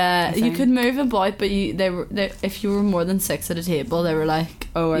 Yeah, I you think. could move about, but if you were more than 6 at a table, they were like,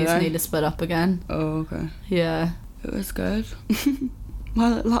 Oh, were you just they? need to split up again. Oh, okay. Yeah. It was good.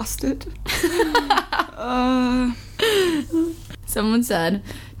 While it lasted. Someone said,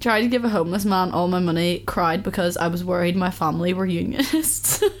 tried to give a homeless man all my money, cried because I was worried my family were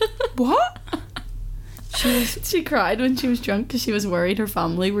unionists. What? She cried when she was drunk because she was worried her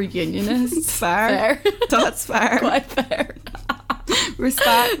family were unionists. Fair. That's fair. Quite fair.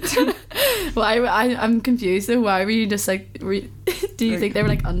 Respect. I'm confused though. Why were you just like, do you think they were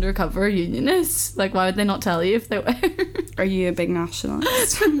like undercover unionists? Like, why would they not tell you if they were? Are you a big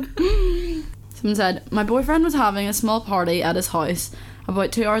nationalist? Someone said, my boyfriend was having a small party at his house.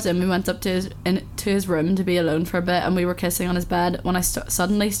 About 2 hours in, we went up to his room to be alone for a bit, and we were kissing on his bed when I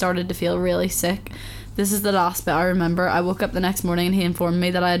suddenly started to feel really sick. This is the last bit I remember. I woke up the next morning and he informed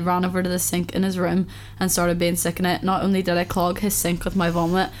me that I had ran over to the sink in his room and started being sick in it. Not only did I clog his sink with my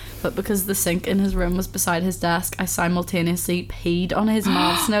vomit, but because the sink in his room was beside his desk, I simultaneously peed on his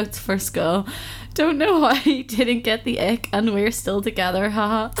maths notes for school. Don't know why he didn't get the ick, and we're still together,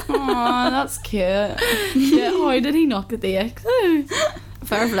 haha. Aw, that's cute. Yeah, why did he not get the ick though?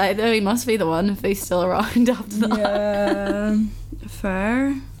 Fair play though, he must be the one if he's still around after that. Yeah.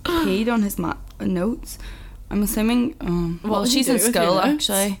 Fair. Peed on his notes. I'm assuming. What Well, did she's you in do with your school notes?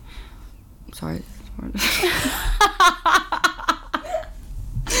 actually. Sorry.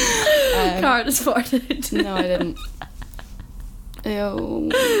 Cara just farted. No, I didn't.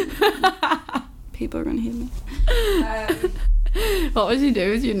 Ew. People are gonna hate me. What would you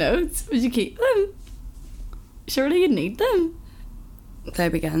do with your notes? Would you keep them? Surely you'd need them. They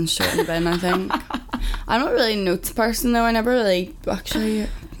began straight in the bin, I think. I'm not really a notes person though. I never really actually. I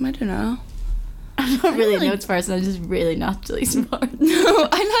don't know. I'm not really a really- notes person, I'm just really naturally smart. No,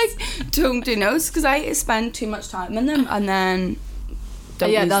 I like don't do notes because I spend too much time in them and then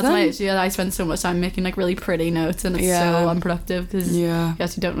don't Yeah, use that's them. my issue. I spend so much time making like really pretty notes, and it's Yeah. so unproductive because Yeah. you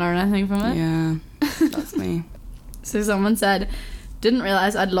actually don't learn anything from it. Yeah. That's me. So someone said, didn't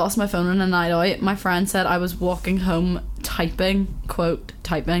realise I'd lost my phone on a night out. My friend said I was walking home typing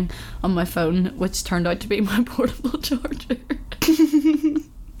on my phone, which turned out to be my portable charger.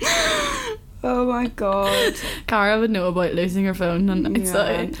 Oh my god. Cara would know about losing her phone on nights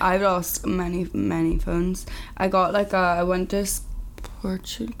out. I've lost many phones. I got like I went to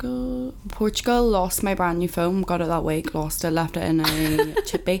Portugal, lost my brand new phone, got it that week, lost it, left it in a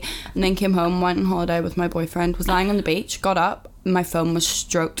chippy, and then came home, went on holiday with my boyfriend, was lying on the beach, got up, my phone was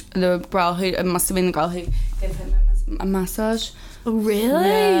stroked. The girl who, it must have been the girl who gave him a massage. Oh, really?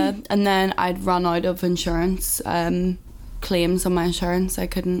 Yeah. And then I'd run out of insurance, claims on my insurance. I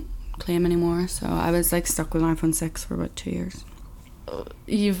couldn't claim anymore, so I was like stuck with an iPhone 6 for about 2 years.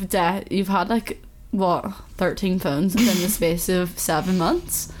 You've had like what 13 phones within the space of 7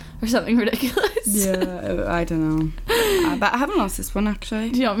 months or something ridiculous. Yeah, I don't know. But I haven't lost this one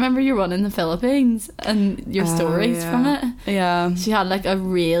actually. Do you not remember your one in the Philippines and your stories yeah. from it? Yeah. She had like a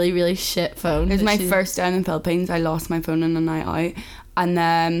really, really shit phone. It was that my she- first day in the Philippines. I lost my phone on a night out, and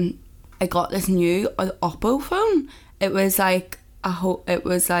then I got this new Oppo phone. It was like it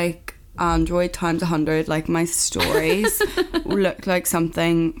was like Android times 100. Like my stories looked like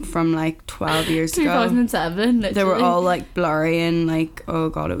something from like 12 years ago. 2007. They were literally. all like blurry and like, oh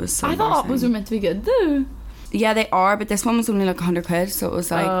god, it was so I thought Oppos embarrassing. were meant to be good though. Yeah, they are, but this one was only like 100 quid, so it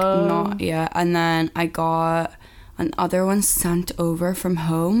was like not, yeah. And then I got another one sent over from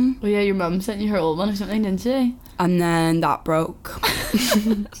home. Oh yeah, your mum sent you her old one or something, didn't she? And then that broke.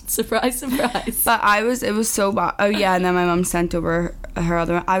 Surprise, surprise. But it was so bad. Oh yeah, and then my mum sent over her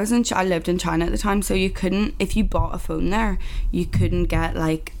other one. I lived in China at the time, so you couldn't, if you bought a phone there, you couldn't get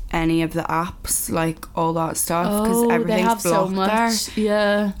like any of the apps, like all that stuff, because everything's blocked there.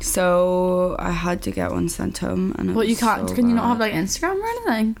 Yeah. So I had to get one sent home, and But you can't. So can you not bad. have like Instagram or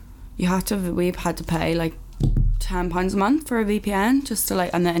anything? You had to. We've had to pay like £10 a month for a VPN just to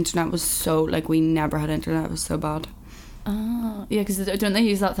like, and the internet was so like, we never had internet. It was so bad. Oh yeah, because don't they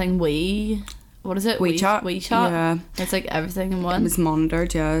use that thing what is it? WeChat. WeChat. Yeah. It's like everything in It one. was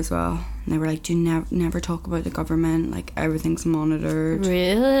monitored, yeah, as well. And they were like, do you never talk about the government, like everything's monitored.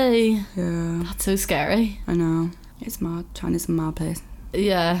 Really? Yeah, That's so scary. I know, it's mad. China's a mad place.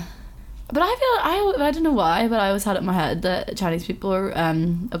 Yeah. But I feel I don't know why, but I always had it in my head that Chinese people are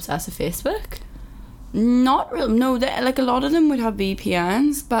obsessed with Facebook. Not real. No, like a lot of them would have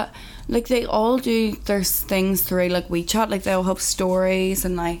VPNs, but like they all do their things through like WeChat. Like they'll have stories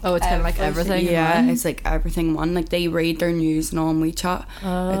and like, Oh, it's kind of like everything in Yeah, one? it's like everything in one. Like they read their news and all on WeChat.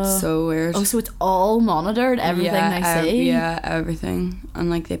 It's so weird. Oh, so it's all monitored, everything they see. Yeah, everything. And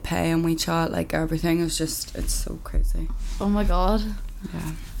like they pay on WeChat, like everything is just, it's so crazy. Oh my god.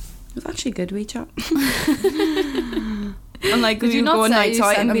 Yeah, it was actually good WeChat. And like, Did you not go on say nights you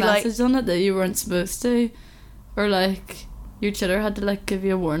out sent and a be like, message on it that you weren't supposed to, or like your tutor had to like give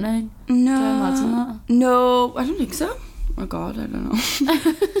you a warning? no, Did I imagine that? no, I don't think so. Oh god, I don't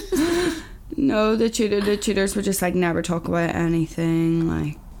know. No, the tutors were just like, never talk about anything,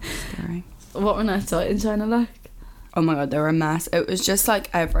 like scary. What were nights out in China like? Oh my god, they were a mess. It was just like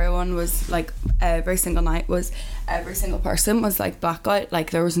everyone was like, every single person was like blackout.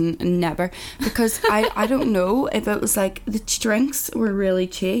 Like there was never, because I don't know if it was like the drinks were really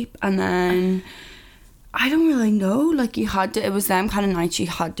cheap, and then I don't really know, like you had to, it was them kind of nights you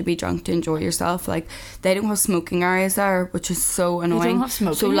had to be drunk to enjoy yourself. Like they don't have smoking areas there, which is so annoying. They don't have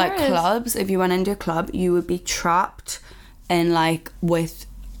smoking so like areas? clubs, if you went into a club, you would be trapped in like with,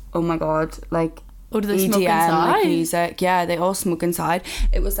 oh my god, like Oh, do they EDM, smoke inside? like music. Yeah, they all smoke inside.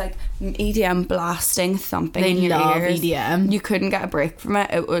 It was like EDM blasting, thumping They in your love ears. EDM. You couldn't get a break from it.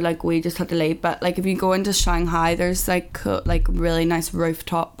 It was like, we just had to leave. But like if you go into Shanghai, there's like really nice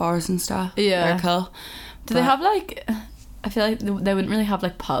rooftop bars and stuff. Yeah. They're cool. Do they have like? I feel like they wouldn't really have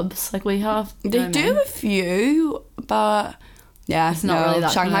like pubs like we have. You know They what do I mean? have a few, but yeah, It's not really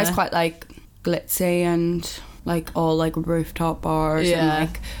that Shanghai's kinda- quite like glitzy and like all like rooftop bars and Yeah.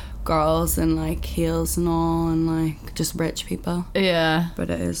 like girls in like heels and all, and like just rich people. Yeah. But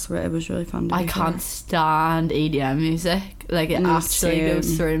it was really fun to I be can't there. stand EDM music. Like it No, actually same.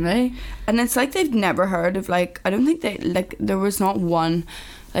 goes through me. And it's like they've never heard of like, I don't think they like, there was not one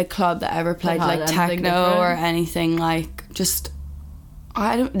like club that ever played had like anything techno or different? anything, like just,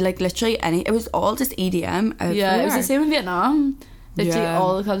 I don't like literally any, it was all just EDM everywhere. Yeah, it was the same in Vietnam. Literally Yeah.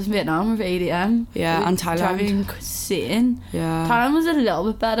 all the clubs in Vietnam were for EDM. Yeah, It and would drive Thailand. me insane. Yeah. Thailand was a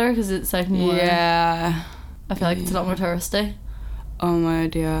little bit better because it's like more. Yeah. I feel like it's a lot more touristy. Oh my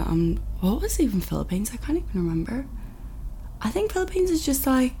god, yeah. What was even Philippines? I can't even remember. I think Philippines is just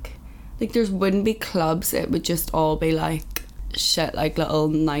like there wouldn't be clubs. It would just all be like shit, like little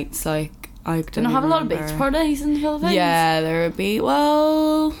nights. Like I Do don't you not have a lot of remember. beach parties in the Philippines? Yeah, there would be.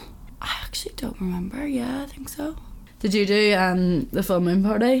 Well, I actually don't remember. Yeah, I think so. Did you do the full moon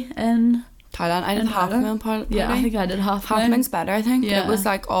party in? Thailand. I did In half Thailand? moon party. Yeah, I think I did half half moon. moon's better. I think Yeah. it was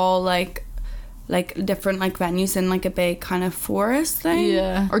like all like different like venues in like a big kind of forest thing.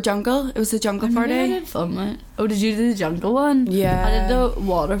 Yeah. Or jungle. It was a jungle Maybe I party. did full moon. Oh, did you do the jungle one? Yeah. I did the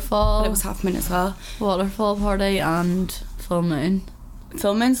waterfall. But it was half moon as well. Waterfall party and full moon.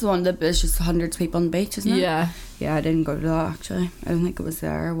 Filming's the one that is just hundreds of people on the beach, isn't it? Yeah. Yeah, I didn't go to that actually. I don't think it was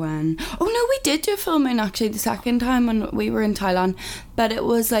there when. Oh no, we did do filming actually the second time when we were in Thailand, but it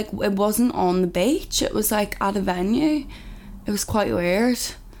was like, it wasn't on the beach. It was like at a venue. It was quite weird,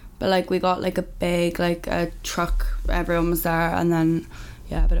 but like we got like a big like a truck. Everyone was there, and then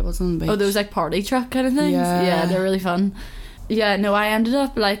yeah, but it wasn't on the beach. Oh, those like party truck kind of things. Yeah. Yeah, they're really fun. Yeah, no, I ended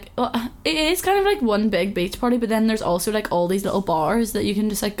up like, well, it is kind of like one big beach party, but then there's also like all these little bars that you can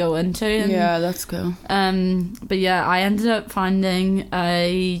just like go into. And, Yeah, that's cool. But yeah, I ended up finding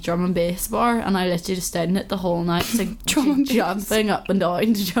a drum and bass bar, and I literally just stayed in it the whole night, just, like Drum and bass. jumping up and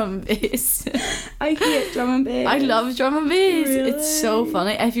down to drum and bass. I hate drum and bass. I love drum and bass. It's so Really?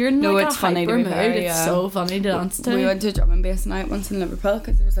 funny. If you're in No, like it's a funny to hyper be mood, fair, it's yeah. so funny to dance to. We went to drum and bass night once in Liverpool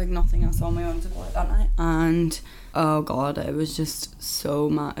because there was like nothing else on. We wanted to go out that night, and Oh god, it was just so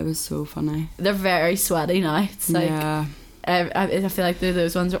mad. It was so funny. They're very sweaty nights. Like, yeah. I feel like they're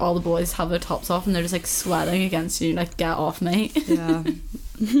those ones where all the boys have their tops off and they're just like sweating against you, like, get off, mate. Yeah.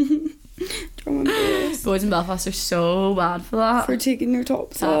 Drum and bass. Boys in Belfast are so bad for that. For taking their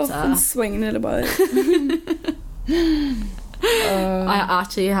tops That's off and it. swinging it about. I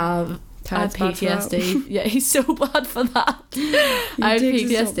actually have Ted's bad for that. PTSD. Yeah, he's so bad for that. I have takes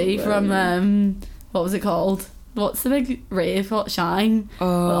his top PTSD off, from what was it called? What's the big rave called? Shine.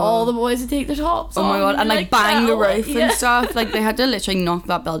 All the boys would take their tops Oh my off god, and like bang the roof yeah. and stuff. Like they had to literally knock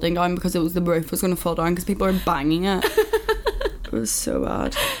that building down because the roof was going to fall down because people were banging it. It was so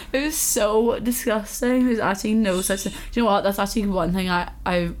bad. It was so disgusting. There's actually no such thing. Do you know what? That's actually one thing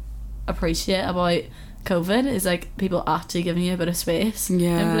I appreciate about COVID is like people actually giving you a bit of space in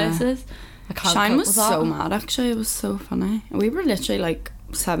Yeah. places. I can't Shine cope was with that. so mad actually. It was so funny. We were literally like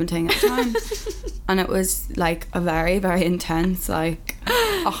 17 at the time. And it was like a very, very intense, like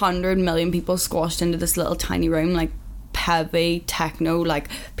 100 million people squashed into this little tiny room, like heavy techno, like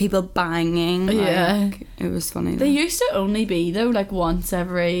people banging. Yeah. Like, it was funny. They used to only be though like once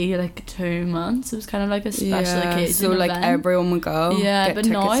every like 2 months. It was kind of like a special occasion. So like event. everyone would go. Yeah, get but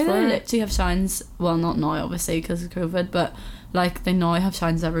tickets now for they it. literally have shines. Well, not now obviously because of COVID, but like they now have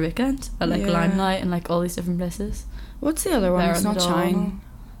shines every weekend at like Yeah. Limelight and like all these different places. What's the other one? There It's in not the Shine.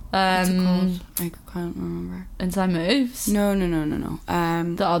 What's it Um, called? I can't remember. Inside Moves. No.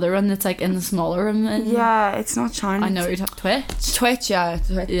 The other one that's like in the smaller room. Yeah, it's not Shine. I know you're talking Twitch. Twitch, yeah.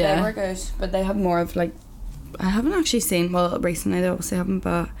 Twitch. Yeah. They were good, but they have more of like. I haven't actually seen. Well, recently they obviously haven't,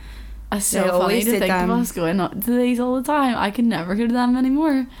 but It's They so funny always to did think them. of us going up to these all the time. I could never go to them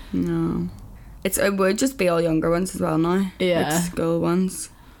anymore. no. It would just be all younger ones as well now. Yeah. Like school ones.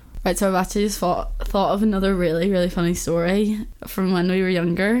 Right, so I've actually just thought of another really, really funny story from when we were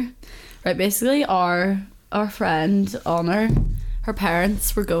younger. Right, basically our friend Honor, her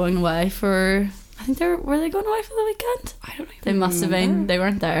parents were going away for, I think were they going away for the weekend? I don't even They must have been. remember. They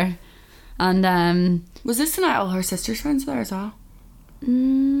weren't there. And Was this the night all her sisters' friends were there as well?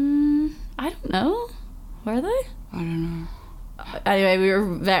 I don't know. Were they? I don't know. Anyway, we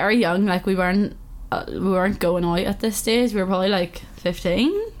were very young. Like we weren't going out at this stage. We were probably like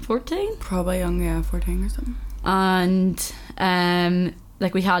 15, 14. Probably young, yeah, 14 or something. And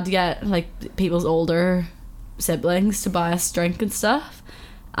like we had to get like people's older siblings to buy us drink and stuff.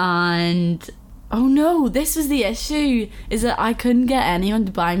 And oh no, this was the issue, is that I couldn't get anyone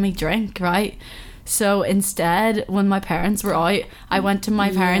to buy me drink, right? So instead, when my parents were out, I went to my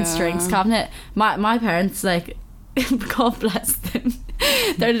parents' Yeah. drinks cabinet. My parents, like, God bless them.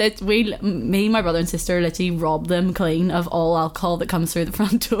 They're me, my brother and sister literally robbed them clean of all alcohol that comes through the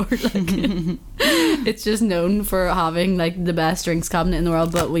front door. Like, it's just known for having like the best drinks cabinet in the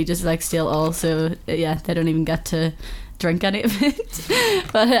world, but we just like steal all. So yeah, they don't even get to drink any of it.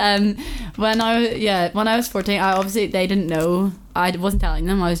 But when I was 14, they didn't know. I wasn't telling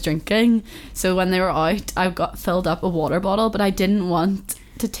them I was drinking. So when they were out, I got filled up a water bottle, but I didn't want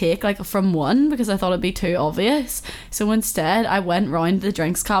to take like from one because I thought it'd be too obvious. So instead I went round the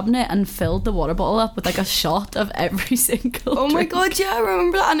drinks cabinet and filled the water bottle up with like a shot of every single Oh my drink. god, yeah, I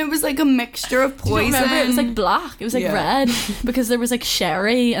remember that. And it was like a mixture of Do you poison. remember? It was like black. It was like Yeah. red because there was like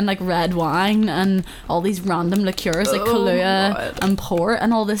sherry and like red wine and all these random liqueurs like Oh Kahlua God. and port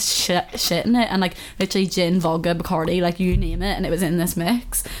and all this shit in it, and like literally gin, vodka, Bacardi, like you name it, and it was in this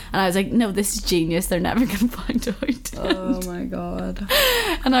mix. And I was like, no, this is genius. They're never gonna find out. Oh my god.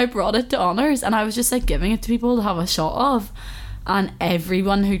 And I brought it to Honours and I was just like giving it to people to have a shot of, and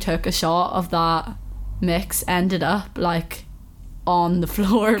everyone who took a shot of that mix ended up like on the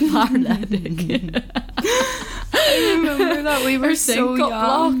floor paralytic. I remember that. We were Her sink so got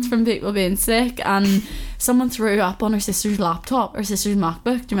young. blocked from people being sick, and someone threw up on her sister's laptop, her sister's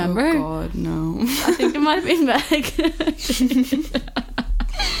MacBook. Do you remember? Oh god, no. I think it might have been Meg.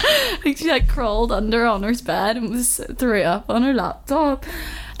 I think she like crawled under Honour's bed and threw up on her laptop,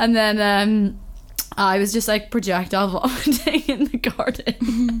 and then I was just like projectile vomiting in the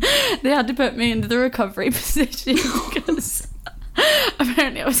garden. They had to put me into the recovery position because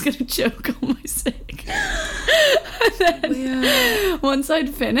apparently I was going to choke on my sick. And then once I'd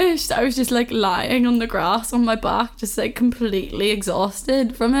finished, I was just like lying on the grass on my back, just like completely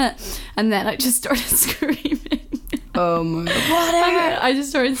exhausted from it, and then I just started screaming. Oh my god. Water! I just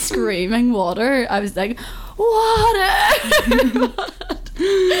started screaming water. I was like, water!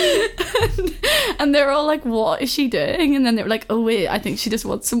 and they were all like, what is she doing? And then they were like, oh wait, I think she just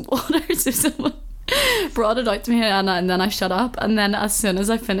wants some water. So someone brought it out to me, and then I shut up. And then as soon as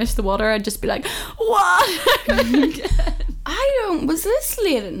I finished the water, I'd just be like, water! Again. Was this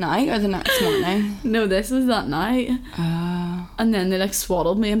late at night or the next morning? No, this was that night. And then they like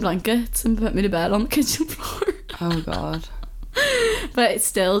swaddled me in blankets and put me to bed on the kitchen floor. Oh God. But it's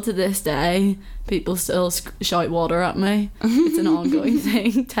still, to this day, people still shout water at me. It's an ongoing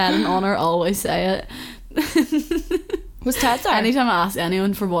thing. Ted and Honor always say it. Was Ted there? Anytime I ask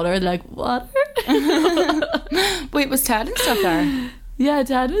anyone for water, they're like, water? Wait, was Ted and stuff there? Yeah,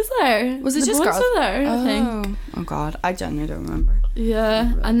 Ted was there. Was it the just boys girls? were there, I think. Oh God, I genuinely don't remember.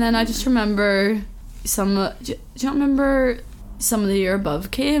 Yeah, and then I just remember do you not remember some of the year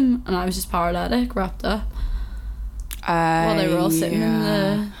above came and I was just paralytic, wrapped up while they were all sitting in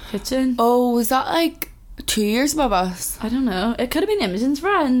the kitchen. Oh, was that like 2 years above us? I don't know. It could have been Imogen's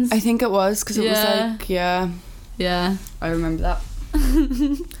friends. I think it was, because it was like, yeah. I remember that.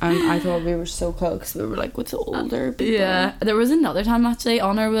 And I thought we were so close. We were like with the older people. Yeah, there was another time actually.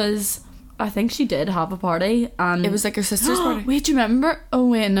 Honor was, I think she did have a party, and it was like her sister's party. Wait, do you remember? Oh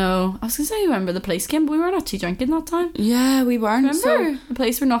wait, no. I was gonna say you remember the police came, but we weren't actually drinking that time. Yeah, we weren't. Remember? The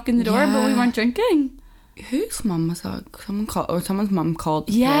police were knocking the door, but we weren't drinking. Whose mum was that? Someone's mum called.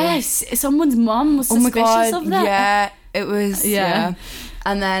 Yes, someone's mum was suspicious of that. Yeah, it was. Yeah.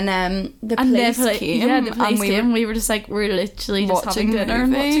 And then the police came. Yeah, the police came. We were just like, we're literally just having dinner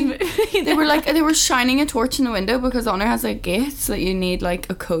and watching a movie. They were shining a torch in the window because Honor has like gates that you need like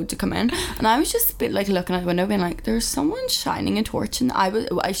a code to come in. And I was just a bit like looking out the window, being like, "There's someone shining a torch," and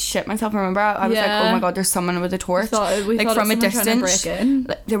I shit myself. Remember, I was like, "Oh my God, there's someone with a torch!" We like thought from a distance, break in.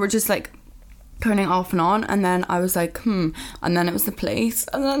 they were just like turning off and on, and then I was like, and then it was the police,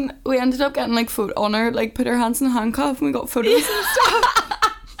 and then we ended up getting like Honor like put her hands in a handcuff, and we got photos and stuff.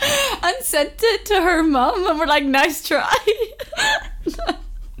 And sent it to her mum, and we're like, nice try.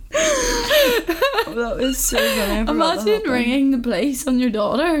 That was so funny. Imagine ringing the police on your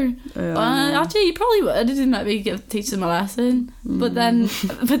daughter. Yeah. Actually, you probably would. It didn't maybe teach them a lesson, but then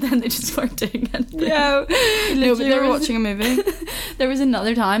they just weren't doing it. Yeah, no, but they were watching a movie. There was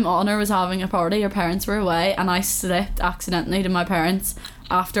another time Honor was having a party. Her parents were away, and I slipped accidentally to my parents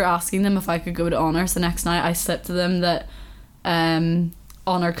after asking them if I could go to Honor's the next night. I slipped to them that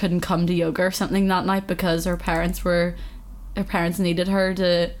Honor couldn't come to yoga or something that night because her parents needed her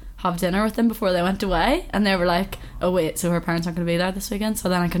to have dinner with them before they went away, and they were like, oh wait, so her parents aren't going to be there this weekend, so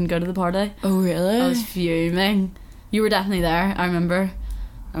then I couldn't go to the party. Oh really? I was fuming. You were definitely there, I remember.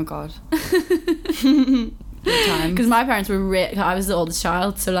 Oh God. Because my parents were I was the oldest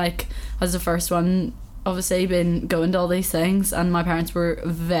child, so like I was the first one obviously been going to all these things, and my parents were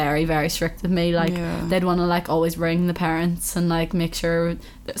very, very strict with me. Like they'd want to like always ring the parents and like make sure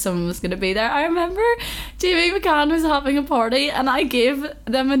that someone was going to be there. I remember Jamie McCann was having a party, and I gave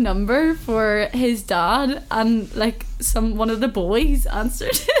them a number for his dad, and like one of the boys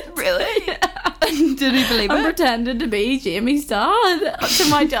answered it. Really? Yeah. Did he believe it? And pretended to be Jamie's dad to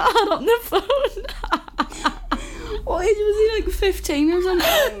my dad on the phone. What age was he, like 15 or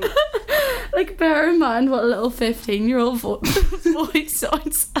something? Like, bear in mind what a little 15-year-old voice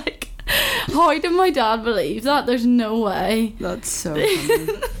sounds like. How did my dad believe that? There's no way. That's so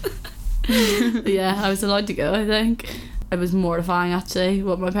funny. Yeah, I was allowed to go, I think. It was mortifying, actually,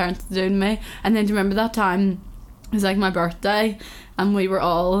 what my parents were doing to me. And then do you remember that time? It was like my birthday, and we were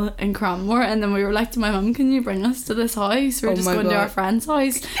all in Cranmore, and then we were like to my mum, can you bring us to this house? We were just going to our friend's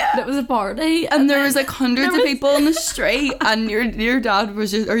house. Yeah. It was a party, and there was like hundreds of people in the street, and your dad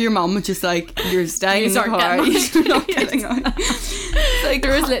was just, or your mum was just like, you're staying in the car, you're not getting out. Like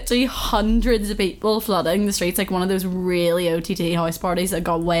there was literally hundreds of people flooding the streets, like one of those really OTT house parties that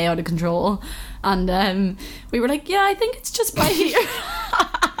got way out of control. And we were like, yeah, I think it's just by here.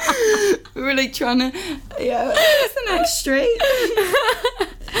 We were like trying to, it's the next street.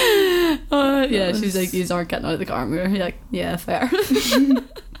 Yeah, she's like, you aren't getting out of the car. And we were like, yeah, fair.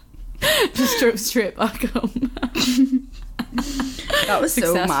 Just drove straight back home. That was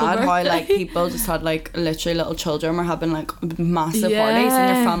so mad birthday. how like people just had like literally little children were having like massive parties in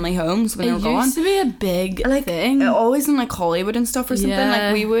their family homes when they were gone. It used to be a big thing. Always in like Hollywood and stuff or something.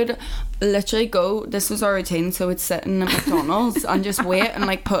 Like we would literally go, this was our routine, so we'd sit in a McDonald's and just wait and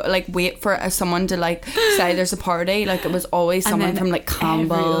like wait for someone to like say there's a party. Like it was always someone from like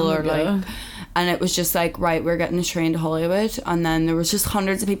Campbell or like, and it was just like, right, we're getting a train to Hollywood, and then there was just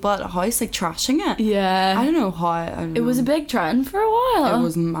hundreds of people at the house like trashing it. I don't know how it was a big trend for a while. It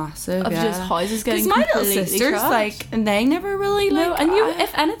was massive of just houses getting my little sisters trashed. Like, and they never really like, and you,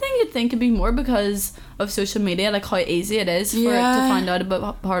 if anything, you'd think it'd be more because of social media, like how easy it is for it to find out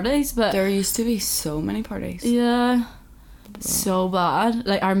about parties. But there used to be so many parties. So bad.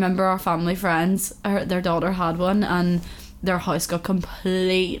 Like I remember our family friends, their daughter had one, and their house got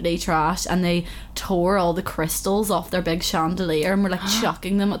completely trashed, and they tore all the crystals off their big chandelier and were like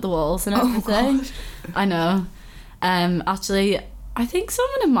chucking them at the walls and everything. God. I know. Actually, I think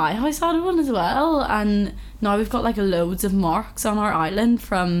someone in my house had one as well, and now we've got like loads of marks on our island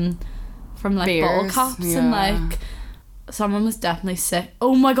from like Beers, bottle caps and yeah. like someone was definitely sick.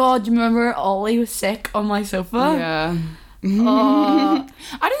 Oh my god, you remember Ollie was sick on my sofa? Yeah. Oh,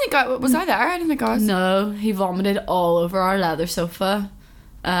 I don't think was I there? I don't think I was. no, he vomited all over our leather sofa.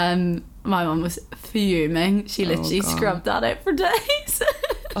 My mum was fuming. She literally God. scrubbed that out for days.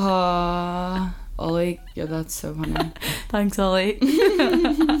 Ollie, yeah, that's so funny. Thanks, Ollie. Ollie's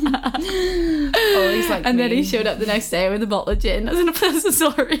like And then he me. showed up the next day with a bottle of gin as an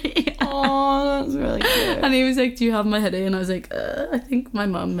sorry. Oh, that's really cute. And he was like, do you have my hoodie? And I was like, I think my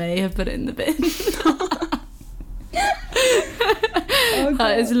mum may have put it in the bin.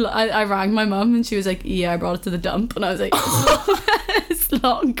 I rang my mum and she was like, yeah, I brought it to the dump. And I was like, it's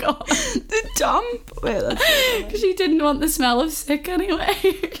long gone. The dump? Wait, that's Because she didn't want the smell of sick anyway.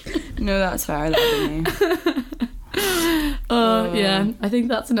 no, that's fair. That'd be me. Yeah, I think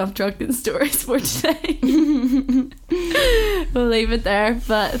that's enough drunken stories for today. We'll leave it there,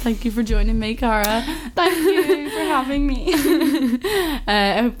 but thank you for joining me, Cara. Thank you for having me.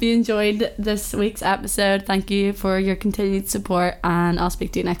 I hope you enjoyed this week's episode. Thank you for your continued support, and I'll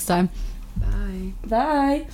speak to you next time. Bye. Bye.